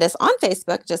can find us on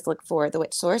Facebook. Just look for the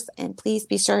Witch Source. And please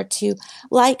be sure to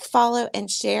like, follow, and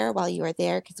share while you are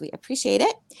there because we appreciate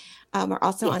it. We're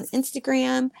also on Yes.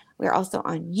 Instagram. We're also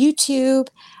on YouTube.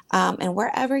 And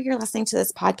wherever you're listening to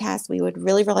this podcast, we would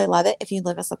really, really love it if you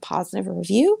leave us a positive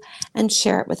review and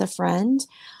share it with a friend.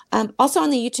 Also on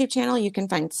the YouTube channel, you can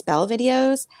find spell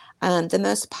videos. The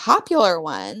most popular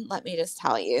one, let me just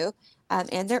tell you,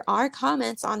 and there are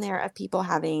comments on there of people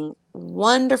having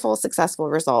wonderful, successful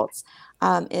results,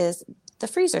 is the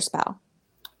freezer spell.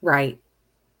 Right.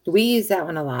 We use that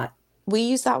one a lot. We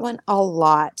use that one a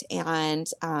lot, and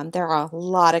there are a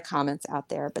lot of comments out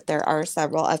there, but there are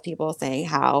several of people saying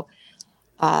how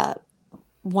uh,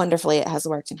 wonderfully it has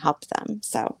worked and helped them.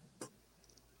 So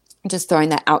just throwing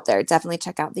that out there. Definitely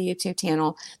check out the YouTube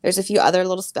channel. There's a few other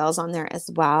little spells on there as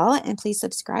well, and please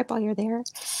subscribe while you're there.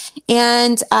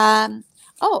 And and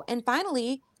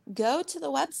finally, go to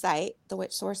the website,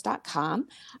 thewitchsource.com,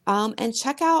 and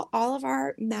check out all of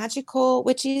our magical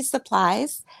witchy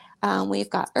supplies. We've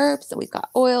got herbs, we've got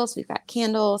oils, we've got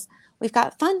candles, we've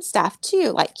got fun stuff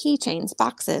too, like keychains,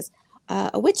 boxes,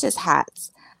 witches'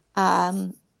 hats.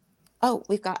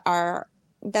 We've got our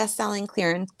best-selling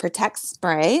Clear and Protect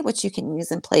spray, which you can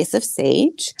use in place of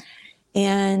sage.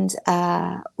 And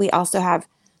we also have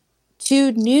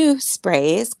 2 new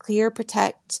sprays, Clear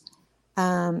Protect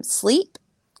Sleep,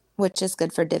 which is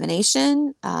good for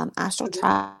divination, astral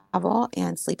travel,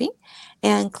 and sleeping,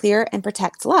 and Clear and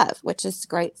Protect Love, which is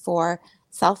great for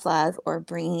self-love or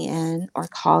bringing in or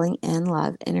calling in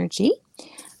love energy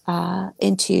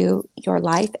into your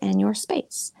life and your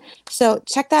space. So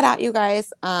check that out, you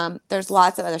guys. There's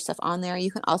lots of other stuff on there. You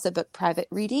can also book private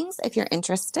readings if you're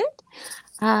interested.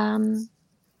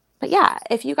 But yeah,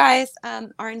 if you guys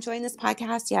are enjoying this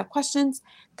podcast, you have questions,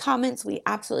 comments, we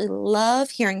absolutely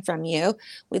love hearing from you.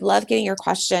 We love getting your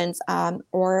questions,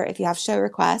 or if you have show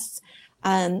requests,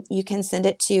 you can send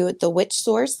it to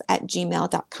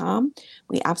thewitchsource@gmail.com.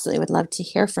 We absolutely would love to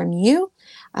hear from you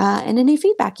and any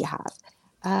feedback you have.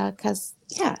 Because,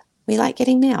 yeah, we like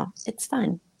getting mail. It's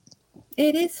fun.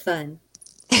 It is fun.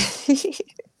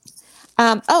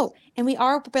 And we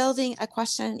are building a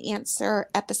question and answer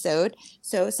episode.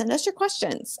 So send us your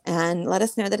questions and let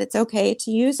us know that it's okay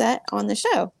to use it on the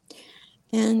show.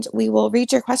 And we will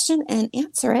read your question and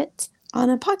answer it on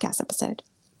a podcast episode.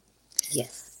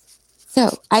 Yes.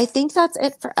 So I think that's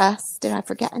it for us. Did I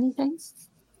forget anything?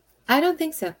 I don't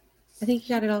think so. I think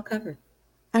you got it all covered.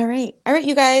 All right,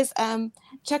 you guys.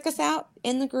 Check us out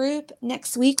in the group.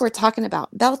 Next week, we're talking about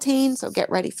Beltane, so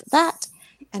get ready for that.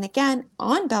 And again,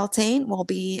 on Beltane, we'll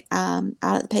be out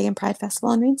at the Pagan Pride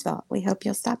Festival in Rainsville. We hope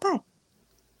you'll stop by.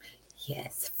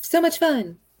 Yes, so much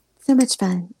fun. So much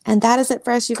fun. And that is it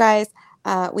for us, you guys.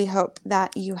 We hope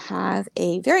that you have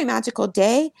a very magical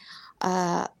day,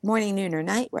 morning, noon, or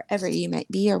night, wherever you might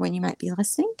be or when you might be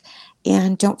listening.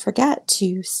 And don't forget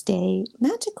to stay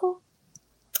magical.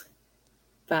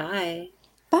 Bye.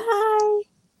 Bye.